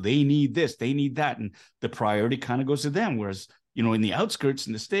income, so they need this, they need that, and the priority kind of goes to them. Whereas in the outskirts,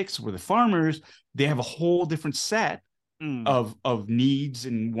 in the sticks, where the farmers, they have a whole different set of needs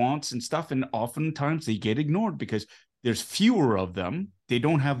and wants and stuff, and oftentimes they get ignored because there's fewer of them. They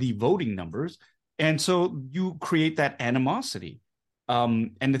don't have the voting numbers, and so you create that animosity.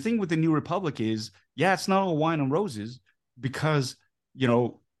 And the thing with the New Republic is, yeah, it's not all wine and roses because,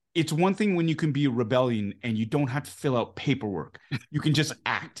 it's one thing when you can be a rebellion and you don't have to fill out paperwork. You can just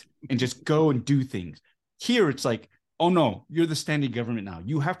act and just go and do things. Here, it's like, oh no, you're the standing government now.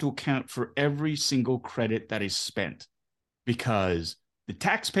 You have to account for every single credit that is spent because the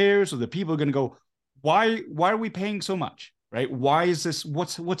taxpayers or the people are going to go, why are we paying so much, right? Why is this?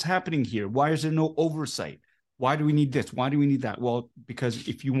 What's happening here? Why is there no oversight? Why do we need this? Why do we need that? Well, because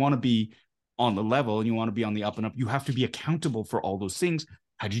if you want to be on the level and you want to be on the up and up, you have to be accountable for all those things.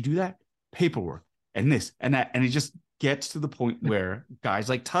 How do you do that? Paperwork and this and that. And it just gets to the point where guys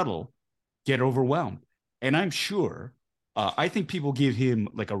like Tuttle get overwhelmed. And I'm sure, I think people give him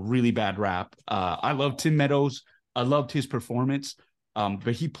like a really bad rap. I love Tim Meadows. I loved his performance.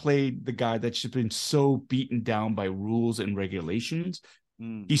 But he played the guy that's just been so beaten down by rules and regulations.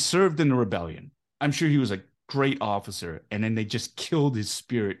 He served in the rebellion. I'm sure he was a great officer, and then they just killed his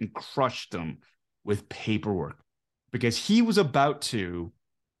spirit and crushed him with paperwork because he was about to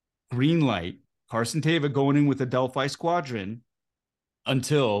green light Carson Teva going in with the Delphi Squadron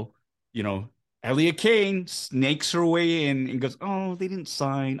until, Elia Kane snakes her way in and goes, oh, they didn't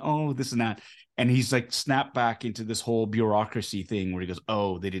sign. Oh, this and that. And he's like snapped back into this whole bureaucracy thing where he goes,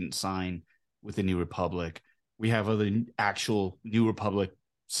 oh, they didn't sign with the New Republic. We have other actual New Republic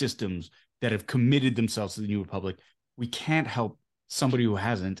systems that have committed themselves to the New Republic. We can't help somebody who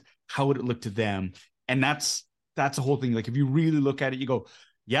hasn't. How would it look to them? And that's the whole thing. Like, if you really look at it, you go,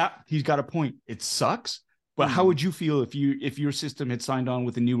 yeah, he's got a point. It sucks. But how would you feel if your system had signed on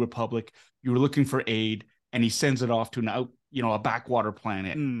with the New Republic, you were looking for aid, and he sends it off to a backwater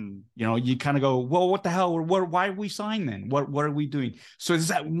planet? You kind of go, well, what the hell? Why are we signed then? What are we doing? So it's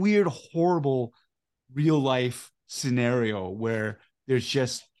that weird, horrible, real life scenario where there's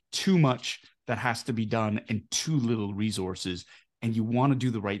just too much that has to be done and too little resources, and you want to do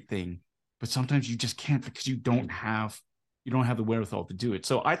the right thing, but sometimes you just can't because you don't have the wherewithal to do it.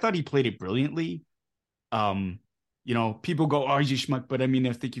 So I thought he played it brilliantly. People go, oh, he's a schmuck, but I mean,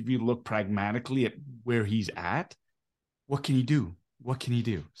 I think if you look pragmatically at where he's at, what can he do?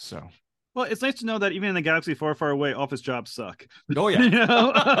 So, well, it's nice to know that even in a galaxy far, far away, office jobs suck. Oh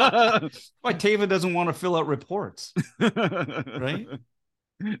yeah. Why Teva doesn't want to fill out reports, right?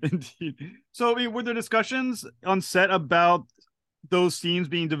 Indeed. So, were there discussions on set about those scenes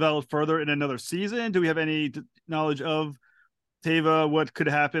being developed further in another season? Do we have any knowledge of Teva, what could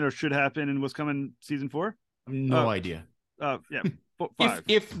happen or should happen in what's coming season 4? No idea. Yeah, 5.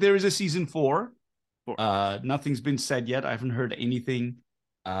 If there is a season 4, nothing's been said yet. I haven't heard anything.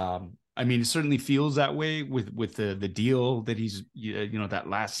 I mean, it certainly feels that way with the deal that he's that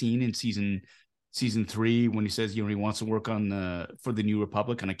last scene in season 3 when he says he wants to work on for the New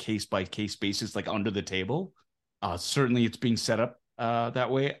Republic on a case by case basis, like under the table. Certainly, it's being set up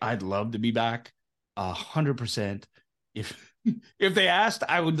that way. I'd love to be back 100%. If they asked,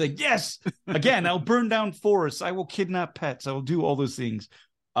 I would like, yes, again, I'll burn down forests. I will kidnap pets. I will do all those things.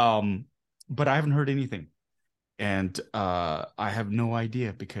 But I haven't heard anything. And I have no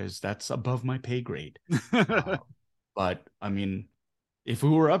idea because that's above my pay grade. But I mean, if it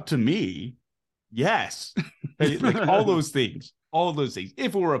were up to me, yes, like all those things. If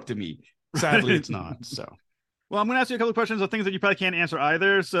it were up to me, sadly, it's not. So, well, I'm going to ask you a couple of questions of things that you probably can't answer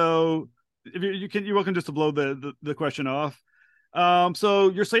either. So, if you're welcome just to blow the question off. So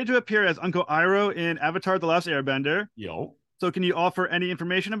you're slated to appear as Uncle Iroh in Avatar: The Last Airbender. Yo. So can you offer any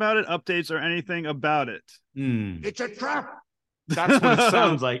information about it, updates, or anything about it? It's a trap. That's what it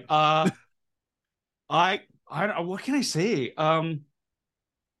sounds like. I don't. What can I say? I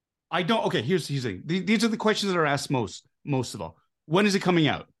don't. Okay, here's the thing. These are the questions that are asked most of all. When is it coming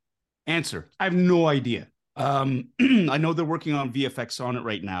out? Answer: I have no idea. I know they're working on VFX on it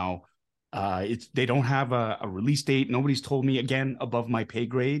right now. They don't have a release date. Nobody's told me, again, above my pay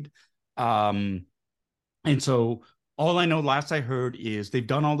grade. And so all I know, last I heard, is they've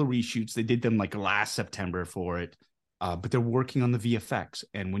done all the reshoots. They did them like last September for it. But they're working on the VFX.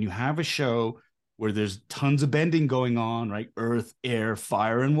 And when you have a show where there's tons of bending going on, right? Earth, air,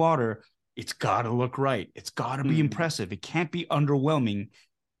 fire, and water, it's got to look right. It's got to be Mm. impressive. It can't be underwhelming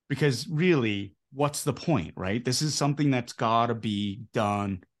because really, what's the point, right? This is something that's got to be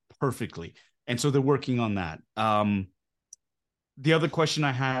done perfectly. And so they're working on that. The other question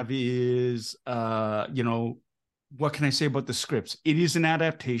I have is, what can I say about the scripts? It is an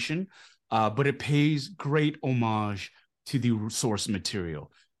adaptation, but it pays great homage to the source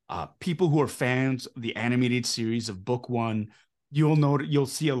material. People who are fans of the animated series of Book One, you'll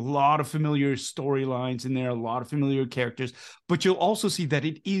see a lot of familiar storylines in there, a lot of familiar characters, but you'll also see that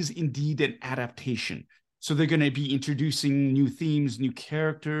it is indeed an adaptation. So they're going to be introducing new themes, new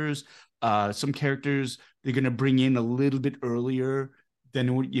characters. Some characters they're going to bring in a little bit earlier than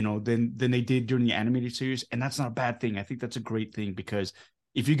they did during the animated series, and that's not a bad thing. I think that's a great thing because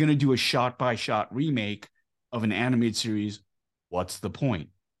if you're going to do a shot by shot remake of an animated series, what's the point?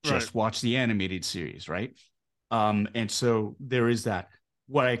 Right. Just watch the animated series, right? And so there is that.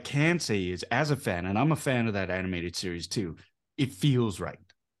 What I can say is, as a fan, and I'm a fan of that animated series too, it feels right.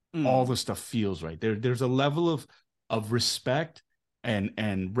 All Mm. the stuff feels right. There's a level of respect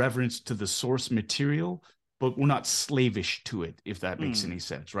and reverence to the source material, but we're not slavish to it, if that makes Mm. any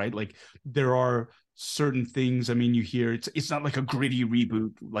sense, right? Like there are certain things. I mean, you hear it's not like a gritty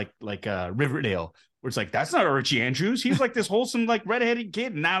reboot like Riverdale, where it's like that's not Archie Andrews. He's like this wholesome like redheaded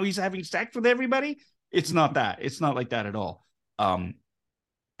kid, and now he's having sex with everybody. It's not that. It's not like that at all. Um,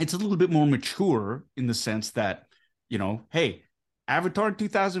 it's a little bit more mature in the sense that, hey, Avatar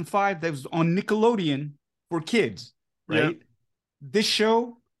 2005 that was on Nickelodeon for kids, Yep. right? This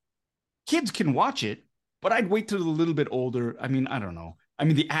show, kids can watch it, but I'd wait till a little bit older. I mean, I don't know. I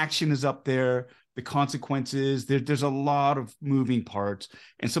mean, the action is up there, the consequences. There's a lot of moving parts,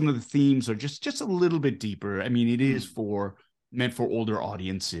 and some of the themes are just a little bit deeper. I mean, it is Mm. for meant for older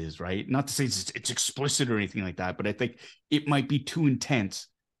audiences, right? Not to say it's explicit or anything like that, but I think it might be too intense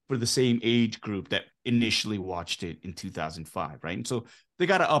for the same age group that initially watched it in 2005, right? And so they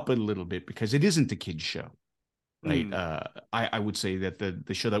got to up it a little bit because it isn't a kid's show, right? Mm. I would say that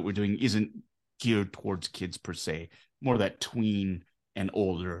the show that we're doing isn't geared towards kids per se, more that tween and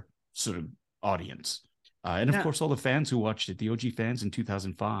older sort of audience. And of Now, course, all the fans who watched it, the OG fans in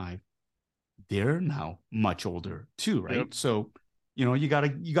 2005, they're now much older too, yep. right? So, you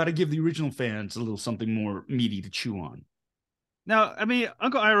gotta give the original fans a little something more meaty to chew on. Now, I mean,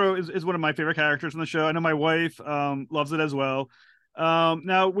 Uncle Iroh is one of my favorite characters in the show. I know my wife loves it as well.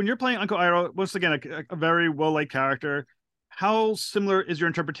 Now, when you're playing Uncle Iroh, once again, a very well liked character, how similar is your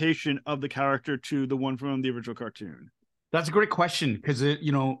interpretation of the character to the one from the original cartoon? That's a great question because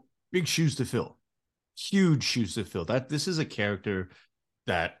big shoes to fill, huge shoes to fill. That this is a character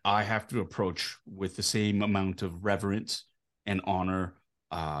that I have to approach with the same amount of reverence and honor.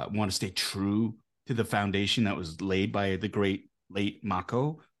 Want to stay true to the foundation that was laid by the great late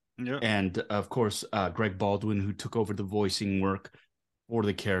Mako, Yeah. and of course Greg Baldwin, who took over the voicing work for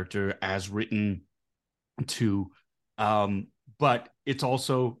the character as written too. Um, but it's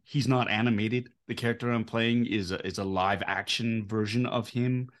also he's not animated. The character I'm playing is a live action version of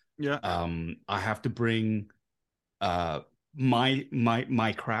him. Yeah. I have to bring uh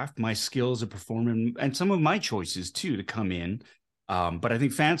my craft, my skill as a performer, and some of my choices too to come in. But I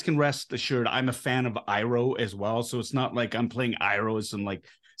think fans can rest assured I'm a fan of Iroh as well. So it's not like I'm playing Iroh as some like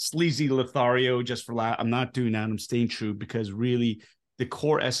sleazy Lothario just for I'm not doing that. I'm staying true because really the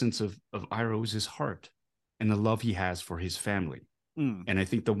core essence of Iroh is his heart and the love he has for his family. Mm. And I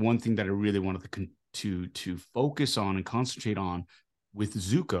think the one thing that I really wanted to focus on and concentrate on with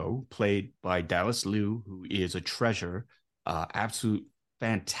Zuko, played by Dallas Liu, who is a treasure, absolute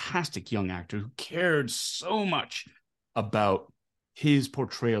fantastic young actor who cared so much about his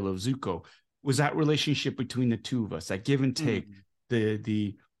portrayal of Zuko, was that relationship between the two of us, that give and take. Mm.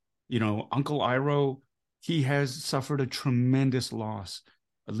 The Uncle Iroh, he has suffered a tremendous loss,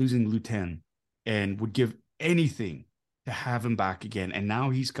 losing Luten, and would give anything to have him back again. And now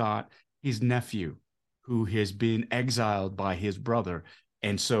he's got his nephew who has been exiled by his brother.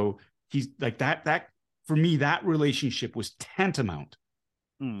 And so he's like that for me, that relationship was tantamount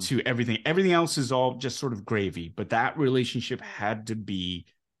Mm. to everything. Everything else is all just sort of gravy, but that relationship had to be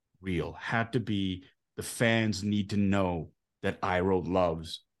real, had to be the fans need to know that Iroh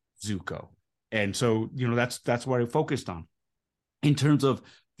loves Zuko. And so, that's what I focused on. In terms of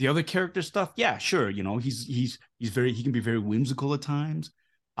the other character stuff, yeah, sure. He can be very whimsical at times.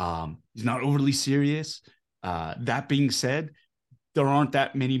 He's not overly serious. That being said, there aren't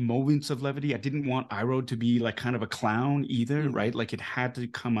that many moments of levity. I didn't want Iroh to be like kind of a clown either, Mm. right? Like it had to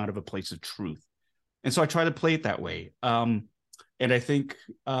come out of a place of truth. And so I try to play it that way. And I think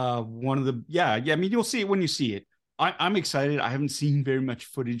one of the, yeah, I mean, you'll see it when you see it. I'm excited. I haven't seen very much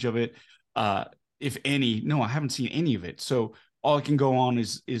footage of it. uh, if any. No, I haven't seen any of it. So all I can go on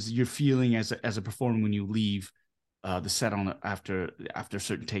is your feeling as a performer when you leave the set on after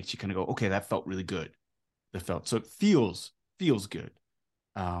certain takes. You kind of go, okay, that felt really good. That felt so it feels good.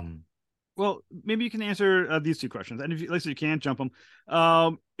 Um, Well, maybe you can answer these two questions, and if you, like, so you can't jump them.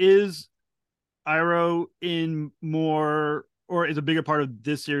 Is Iroh in more, or is a bigger part of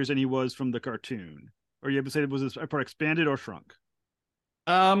this series than he was from the cartoon? Or you have to say, was this part expanded or shrunk?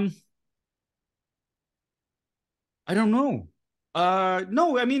 um, I don't know.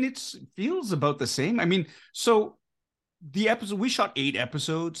 No, I mean it feels about the same. I mean, so the episode we shot 8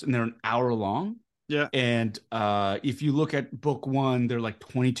 episodes and they're an hour long. Yeah. And if you look at book one, they're like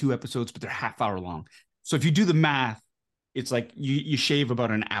 22 episodes, but they're half-hour long. So if you do the math, it's like you shave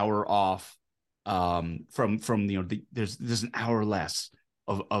about an hour off from there's an hour less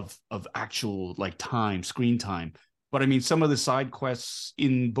of actual like time, screen time. But I mean, some of the side quests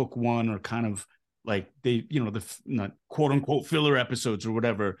in book one are kind of like they, the not quote unquote filler episodes or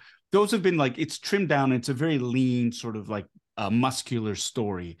whatever. Those have been like it's trimmed down. It's a very lean sort of like muscular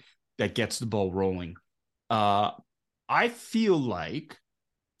story that gets the ball rolling. Uh, I feel like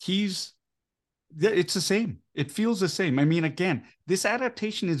he's it's the same. It feels the same. I mean, again, this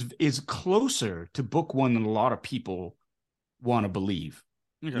adaptation is closer to book one than a lot of people want to believe.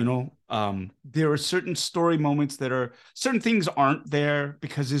 Okay. There are certain story moments that are certain things aren't there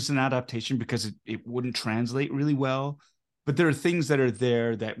because it's an adaptation because it wouldn't translate really well. But there are things that are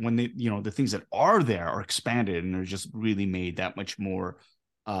there that when they, the things that are there are expanded and they're just really made that much more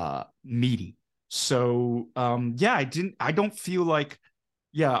meaty. So yeah, I don't feel like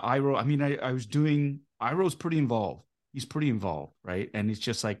yeah, Iroh. I mean, I was doing Iroh's pretty involved. He's pretty involved, right? And it's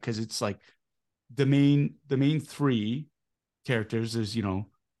just like because it's like the main three characters is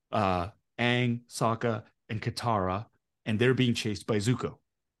uh Aang, Sokka, and Katara, and they're being chased by Zuko,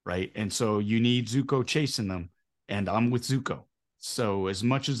 right? And so you need Zuko chasing them, and I'm with Zuko. So as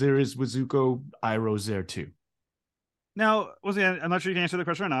much as there is with Zuko, Iroh's there too. Now, once again, I'm not sure you can answer the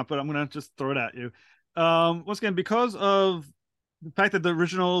question or not, but I'm gonna just throw it at you. Once again, because of the fact that the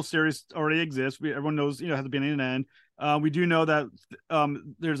original series already exists, everyone knows, has a beginning and end. We do know that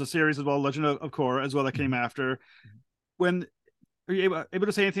there's a series as well, Legend of Korra, as well, that came after. When are you able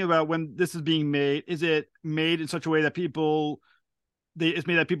to say anything about when this is being made? Is it made in such a way that it's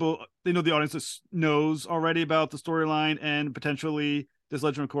made that people, they know, the audience knows already about the storyline and potentially this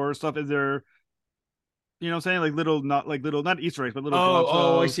Legend of Korra stuff? Is there, what I'm saying, like little not Easter eggs, but little Oh, drops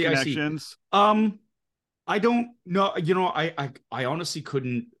oh, I of see, I see. connections? Um, I don't know. I honestly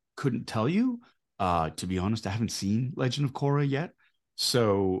couldn't tell you. To be honest, I haven't seen Legend of Korra yet.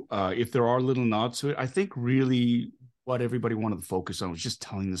 So if there are little nods to it, I think really what everybody wanted to focus on was just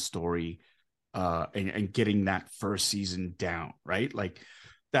telling the story and getting that first season down, right? Like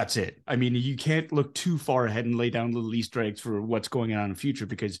that's it. I mean, you can't look too far ahead and lay down little Easter eggs for what's going on in the future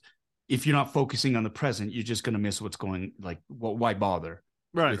because if you're not focusing on the present, you're just going to miss what's going. Like, well, why bother?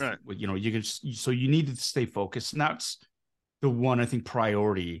 Right, right. You can so you need to stay focused, and that's the one I think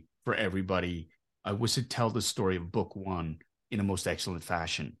priority for everybody was to tell the story of book one in a most excellent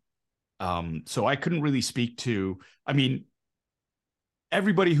fashion. So I couldn't really speak to. I mean,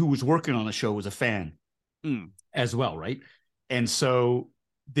 everybody who was working on the show was a fan as well, right? And so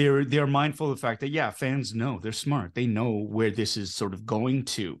they're mindful of the fact that yeah, fans know, they're smart, they know where this is sort of going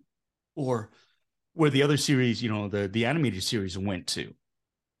to, or where the other series, the animated series went to.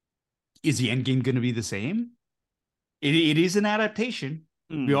 Is the end game going to be the same? It is an adaptation.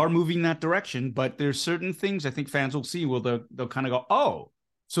 We Mm. are moving that direction, but there's certain things I think fans will see. Well, they'll kind of go, oh,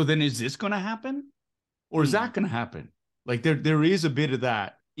 so then is this going to happen, or is that going to happen? Like there is a bit of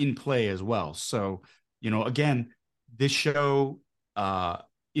that in play as well. So again, this show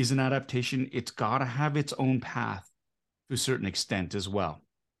is an adaptation. It's got to have its own path to a certain extent as well.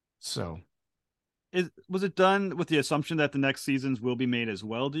 So Was it done with the assumption that the next seasons will be made as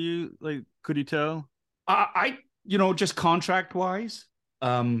well? Do you could you tell? I just contract wise,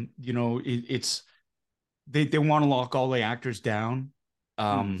 it's they want to lock all the actors down.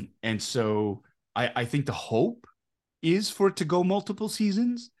 And so I think the hope is for it to go multiple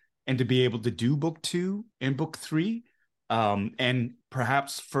seasons and to be able to do book two and book three. And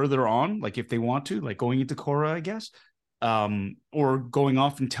perhaps further on, like if they want to, like going into Korra, I guess, or going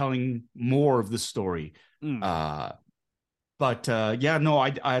off and telling more of the story. Uh, but yeah, no,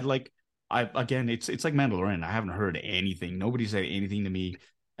 I like I again, it's like Mandalorian. I haven't heard anything. Nobody said anything to me.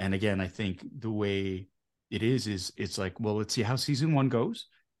 And again, I think the way it is it's like, well, let's see how season one goes.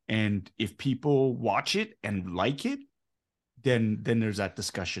 And if people watch it and like it, then there's that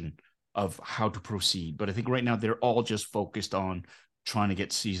discussion of how to proceed. But I think right now they're all just focused on trying to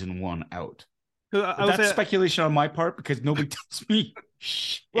get season 1 out. 'Cause But that's speculation on my part because nobody tells me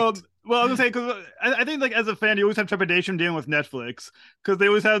shit. Well, I was gonna say because I think like as a fan, you always have trepidation dealing with Netflix because they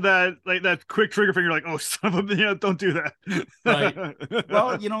always have that like that quick trigger finger, like, oh, son of a, don't do that. Right.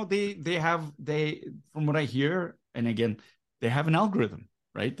 Well, they from what I hear, and again, they have an algorithm,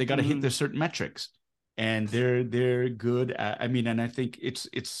 right? They got to hit their certain metrics, and they're good at. I mean, and I think it's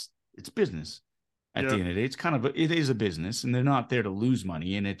business. At the end of the day, it is a business, and they're not there to lose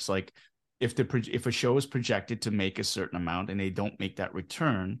money. And it's like if a show is projected to make a certain amount and they don't make that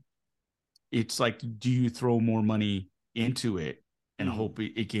return, it's like, do you throw more money into it and hope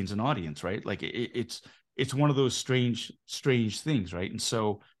it gains an audience, right? Like it's one of those strange things, right? And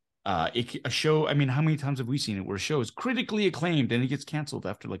so a show, I mean, how many times have we seen it where a show is critically acclaimed and it gets canceled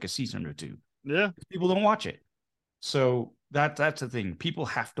after like a season or two? Yeah, people don't watch it. So that's the thing. People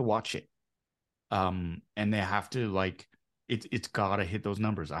have to watch it, and they have to like it's gotta hit those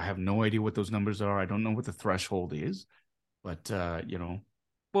numbers. I have no idea what those numbers are. I don't know what the threshold is, but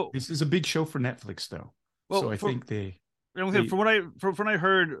well, this is a big show for Netflix, though. Well, so I think from what I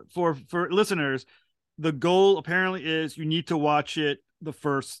heard for listeners, the goal apparently is you need to watch it the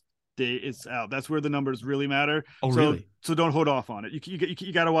first day it's out. That's where the numbers really matter. Oh, really? So don't hold off on it.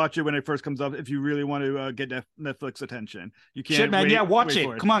 You got to watch it when it first comes up if you really want to get Netflix attention. You can't. Shit, man. Yeah, watch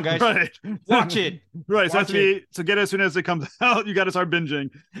it. Come on, guys. Right. Watch it. Right. Watch so get it as soon as it comes out. You got to start binging.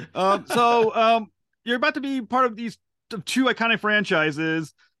 You're about to be part of these 2 iconic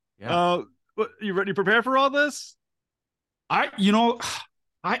franchises. Yeah. You ready to prepare for all this? I'm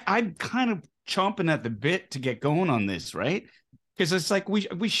kind of chomping at the bit to get going on this, right? Because it's like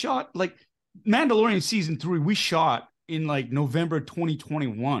we shot like Mandalorian season 3, we shot in like November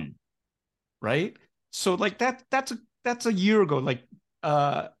 2021, right? So like that's a year ago. Like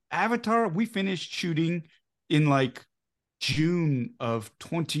Avatar, we finished shooting in like June of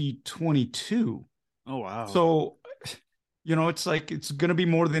 2022. Oh wow. So it's like it's gonna be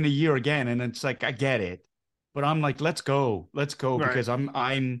more than a year again, and it's like I get it, but I'm like, let's go, right. Because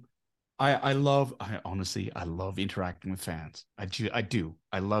I honestly love interacting with fans. I do.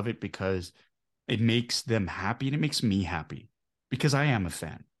 I love it because it makes them happy and it makes me happy because I am a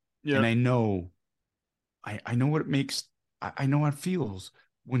fan. Yeah. And I know what it makes. I know how it feels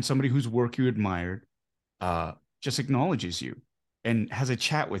when somebody whose work you admired just acknowledges you and has a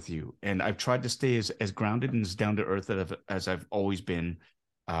chat with you. And I've tried to stay as grounded and as down to earth as I've always been.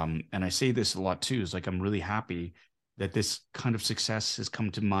 And I say this a lot too, is like, I'm really happy that this kind of success has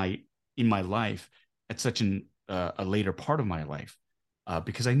come to in my life at such a later part of my life,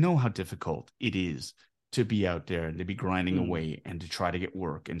 because I know how difficult it is to be out there and to be grinding away and to try to get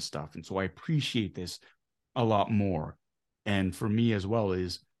work and stuff. And so I appreciate this a lot more. And for me as well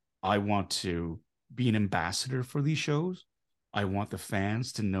is I want to be an ambassador for these shows. I want the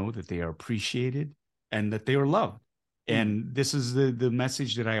fans to know that they are appreciated and that they are loved. And this is the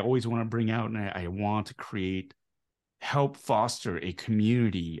message that I always want to bring out. And I want to help foster a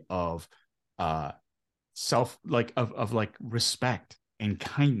community of respect and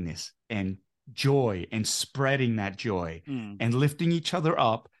kindness and joy and spreading that joy and lifting each other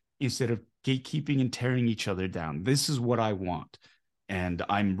up instead of gatekeeping and tearing each other down. This is what I want. And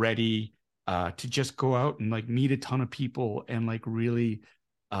I'm ready to just go out and like meet a ton of people and like really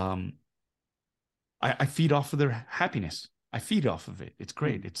I feed off of their happiness. I feed off of it. It's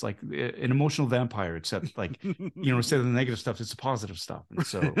great. It's like an emotional vampire, except like, instead of the negative stuff, it's the positive stuff. And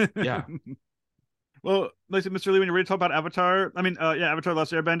so, yeah. Well, like Mr. Lee, when you're ready to talk about Avatar, Avatar The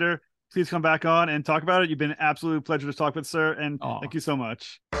Last Airbender, please come back on and talk about it. You've been an absolute pleasure to talk with, sir. And thank you so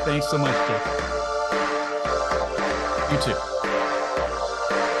much. Thanks so much, Jeff. You too.